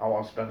money, I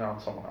want to spend it on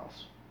someone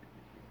else.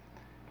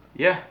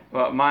 Yeah,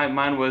 well,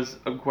 mine was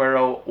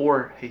Aguero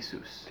or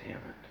Jesus. Damn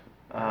it.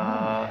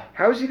 Mm.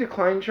 How has he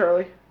declined,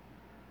 Charlie?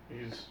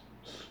 He's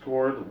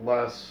scored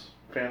less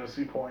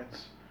fantasy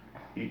points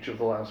each of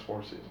the last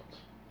 4 seasons.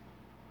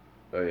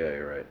 Oh, yeah,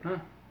 you're right.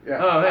 Yeah.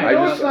 Oh, hey. I know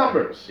I his just-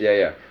 numbers.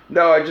 Yeah.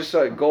 No, I just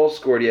saw goal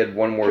scored. He had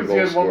one more Because goal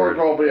he had one more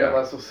scored. goal, but he had Yeah.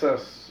 less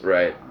assists.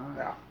 Right.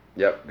 Yeah.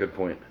 Yep. Good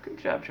point. Good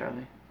job,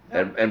 Charlie.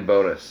 And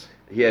bonus.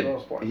 He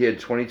Bonus points. had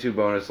 22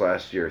 bonus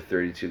last year,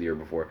 32 the year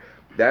before.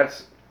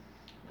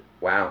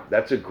 Wow.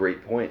 That's a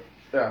great point.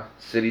 Yeah.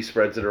 City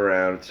spreads it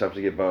around. It's tough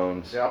to get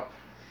bones. Yep.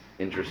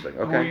 Interesting. Who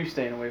are Okay. you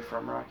staying away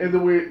from, Rocky? And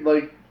then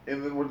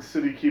when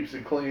City keeps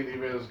it clean,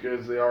 even as good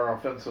as they are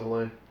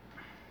offensively,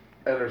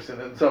 Ederson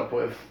ends up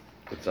with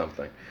It's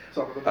something.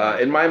 some of the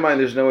In my mind,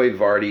 there's no way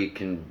Vardy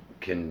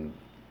can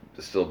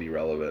still be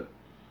relevant.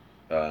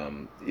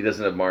 He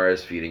doesn't have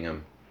Mahrez feeding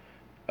him.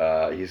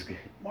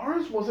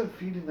 Mars wasn't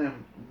feeding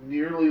them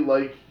nearly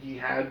like he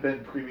had been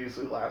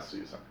previously last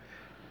season.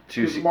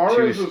 Because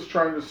Mars was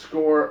trying to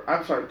score.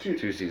 I'm sorry,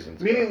 2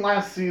 seasons. Meaning ago.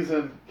 last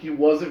season, he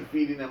wasn't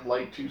feeding them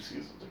like 2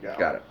 seasons ago.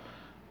 Got it.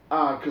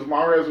 Because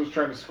Mahrez was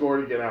trying to score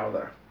to get out of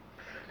there.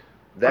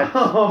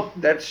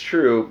 That's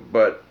true,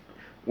 but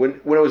when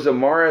it was a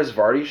Mahrez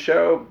Vardy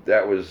show,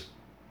 that was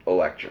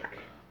electric.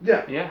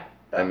 Yeah. Yeah.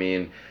 I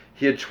mean,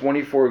 he had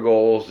 24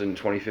 goals in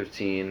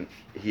 2015.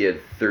 He had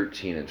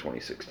 13 in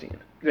 2016.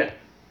 Yeah.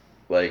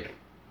 Like,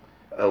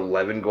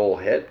 11 goal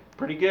hit.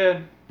 Pretty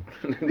good.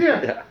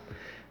 Yeah.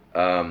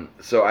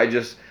 So I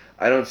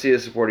don't see a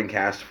supporting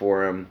cast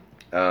for him.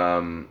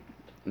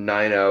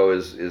 9-0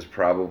 is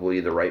probably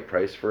the right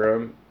price for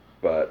him,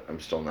 but I'm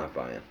still not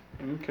buying.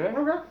 Okay.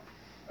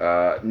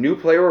 Okay. New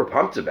player we're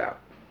pumped about.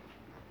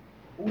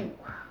 Ooh.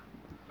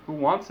 Who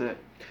wants it?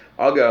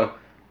 I'll go.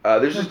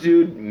 There's this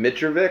dude,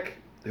 Mitrovic,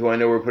 who I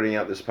know we're putting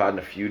out this pod in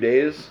a few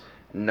days.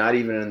 Not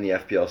even in the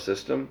FPL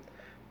system.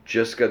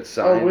 Just got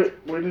signed. Oh,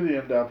 where did he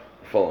end up?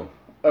 Fulham.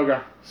 Okay.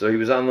 So he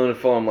was on loan at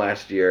Fulham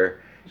last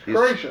year. It's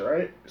Croatia,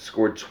 right?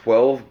 Scored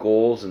 12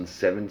 goals in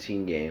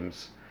 17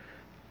 games.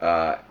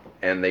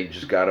 And they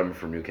just got him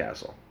from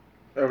Newcastle.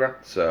 Okay.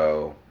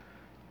 So,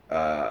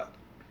 I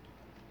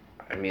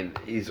mean,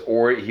 he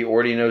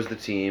already knows the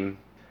team.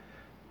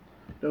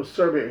 No,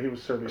 Serbia. He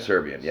was Serbian.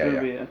 Serbian,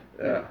 yeah.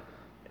 Yeah.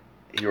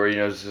 He already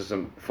knows the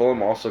system.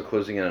 Fulham also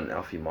closing in on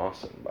Alfie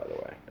Mawson, by the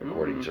way,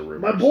 according to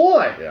rumors. My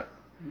boy.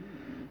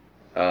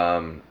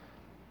 Yeah.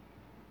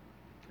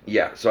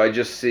 Yeah. So I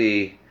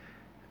see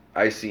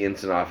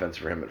instant offense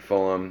for him at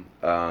Fulham.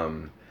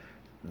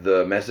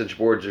 The message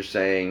boards are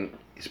saying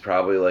he's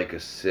probably like a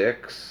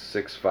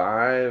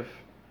 6'5",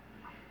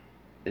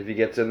 if he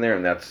gets in there,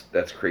 and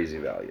that's crazy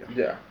value.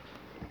 Yeah.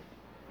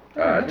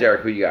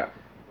 Derek, who you got?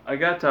 I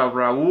got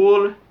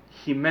Raul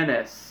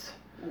Jimenez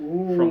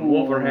from Ooh.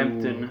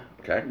 Wolverhampton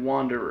Okay.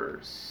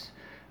 Wanderers.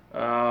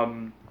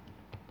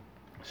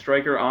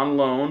 Striker on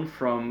loan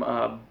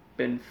from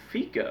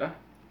Benfica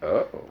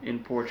Oh. in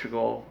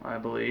Portugal, I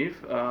believe.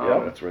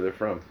 Yeah, that's where they're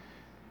from.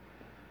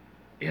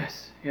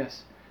 Yes.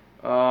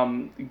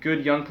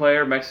 Good young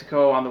player,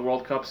 Mexico on the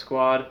World Cup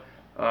squad.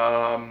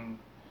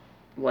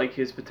 Like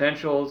his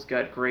potential, he's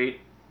got great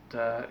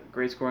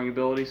scoring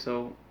ability,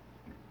 so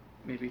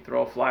maybe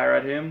throw a flyer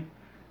at him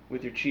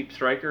with your cheap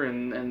striker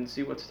and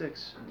see what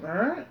sticks. All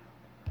right.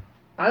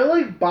 I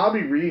like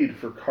Bobby Reed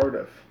for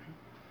Cardiff.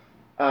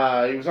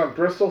 He was on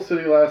Bristol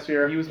City last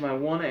year. He was my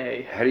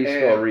 1A. How do you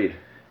spell And- Reed?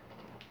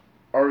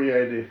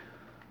 R-E-I-D.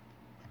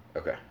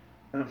 Okay.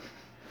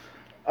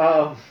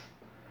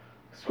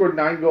 Scored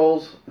 9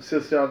 goals,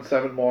 assisted on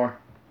 7 more.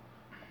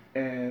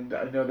 And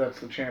I know that's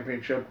the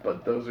championship,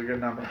 but those are good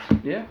numbers.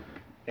 Yeah.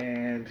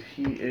 And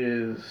he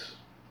is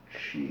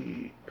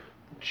cheap.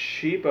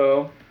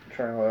 Cheapo.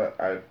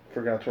 I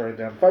forgot to write it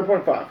down.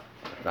 5.5.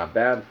 Not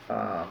bad.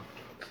 So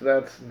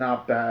that's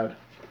not bad.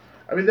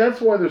 I mean, that's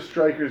why there's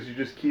strikers you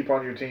just keep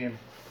on your team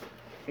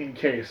in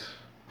case.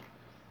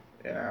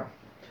 You know.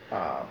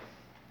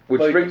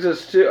 Which like- brings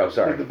us to... Oh,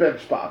 sorry. Like the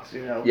bench spots,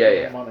 you know.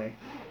 Yeah. Money.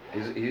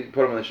 He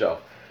put him on the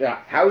shelf. Yeah.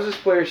 How is this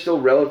player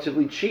still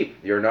relatively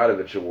cheap? The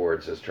Arnautovic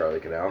Award, says Charlie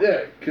Canal.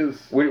 Yeah,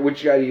 because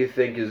Which guy do you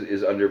think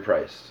is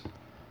underpriced?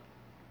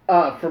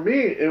 for me,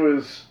 it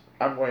was,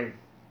 I'm going to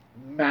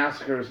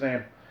massacre his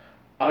name,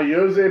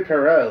 Jose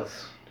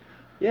Perez.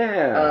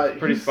 Yeah.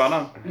 Pretty he's- spot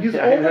on. He's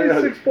Yeah, only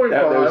no, 6.5.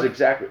 That was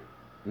exactly.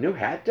 New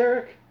hat,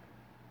 Derek?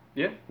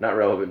 Yeah. Not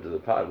relevant to the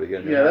pod. We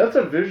got a new Yeah, hat. that's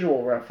a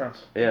visual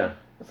reference. Yeah.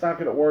 It's not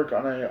going to work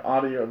on an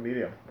audio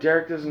medium.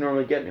 Derek doesn't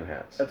normally get new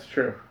hats. That's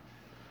true.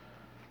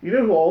 You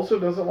know who also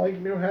doesn't like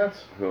new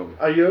hats? Whom?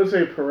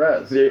 Ayose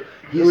Perez. He's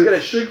Who got a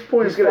is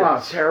 6.5. He's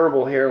got a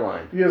terrible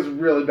hairline. He has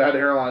really bad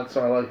hairline,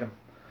 so I like him.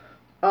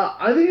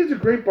 I think it's a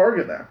great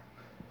bargain there.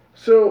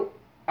 So,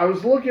 I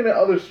was looking at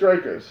other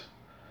strikers.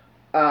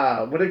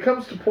 When it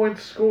comes to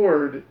points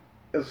scored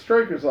as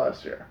strikers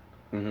last year,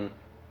 Mm-hmm.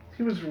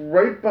 he was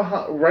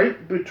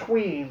right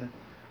between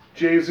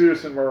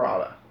Jesus and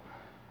Murata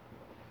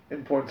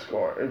in point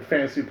score, in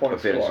fantasy point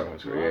score.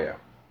 Yeah.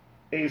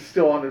 And he's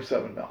still under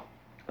 7 mil.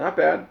 Not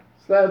bad.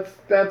 So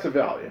that's a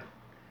value.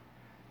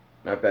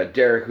 Not bad.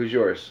 Derek, who's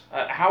yours?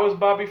 How is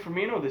Bobby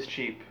Firmino this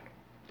cheap?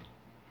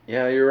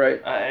 Yeah, you're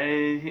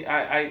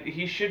right.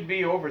 He should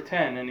be over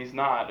 10, and he's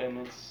not,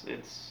 and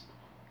it's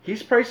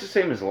He's priced the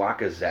same as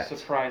Lacazette.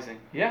 surprising.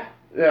 Yeah.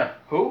 Yeah.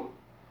 Who?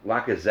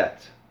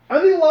 Lacazette.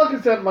 I think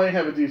Lacazette might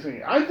have a decent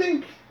year. I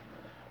think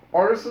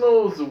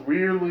Arsenal is a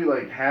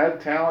weirdly had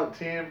talent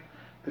team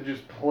that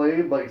just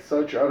played like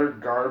such utter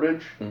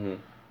garbage Mm-hmm.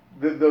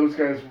 that those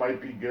guys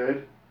might be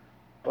good,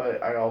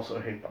 but I also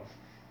hate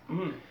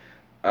them.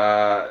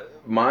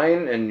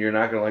 Mine, and you're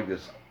not gonna like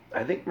this.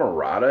 I think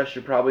Murata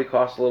should probably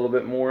cost a little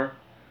bit more.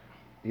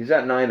 He's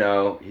at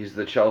 9.0. He's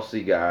the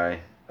Chelsea guy.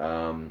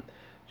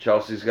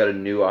 Chelsea's got a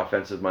new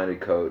offensive-minded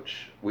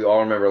coach. We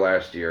all remember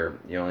last year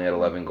he only had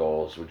 11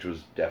 goals, which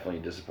was definitely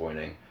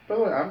disappointing. By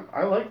the way,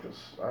 I like this.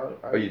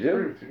 I You do?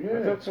 agree with you. I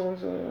Yeah. thought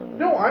someone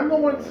No, I'm the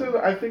one that said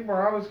I think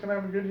Morata's gonna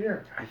have a good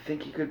year. I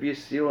think he could be a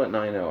steal at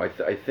 9.0.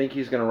 I think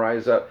he's going to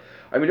rise up.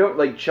 I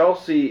mean,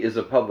 Chelsea is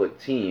a public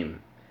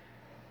team.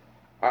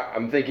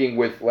 I'm thinking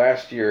with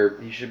last year,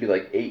 he should be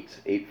like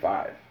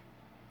 8.5.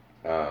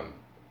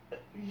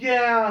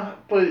 Yeah,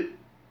 but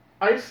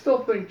I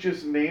still think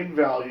just name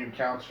value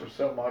counts for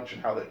so much in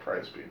how they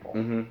price people.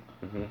 Mm-hmm.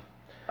 Mm-hmm.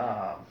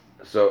 Um,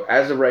 So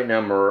as of right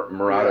now,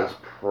 Murata's Yeah.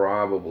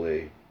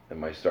 probably in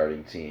my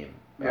starting team.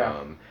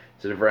 Yeah.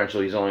 It's a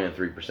differential. He's only on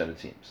 3% of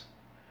teams.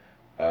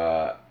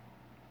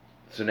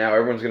 So now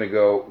everyone's going to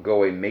go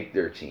away, make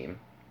their team,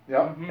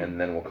 yeah, Mhm. and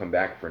then we'll come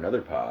back for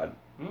another pod.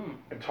 Mm.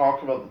 and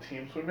talk about the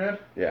teams we made.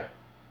 Yeah.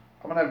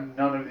 I'm gonna have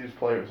none of these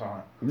players on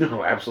it.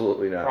 No,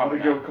 absolutely not. I'm Probably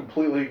gonna go not.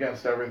 completely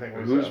against everything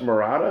we Who's said.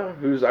 Murata?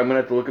 I'm gonna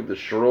have to look up the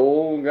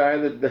Schroll guy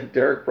that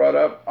Derek brought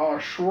up.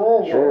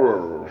 Schroll.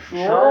 Schroll.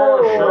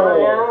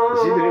 Schroll.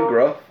 Is he the new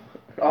Gruff?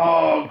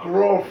 Oh,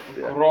 Groff.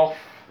 Grof.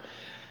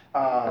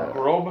 Uh,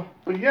 Grob.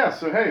 but yeah,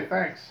 so hey,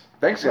 thanks.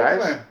 Thanks, guys.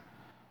 Listen,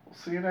 we'll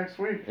see you next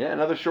week. Yeah,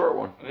 another short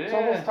one. It's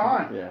almost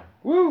time. Yeah.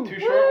 Woo. 2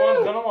 short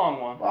ones and a long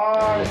one.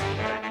 Bye.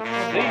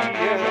 See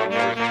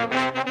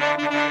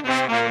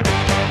ya.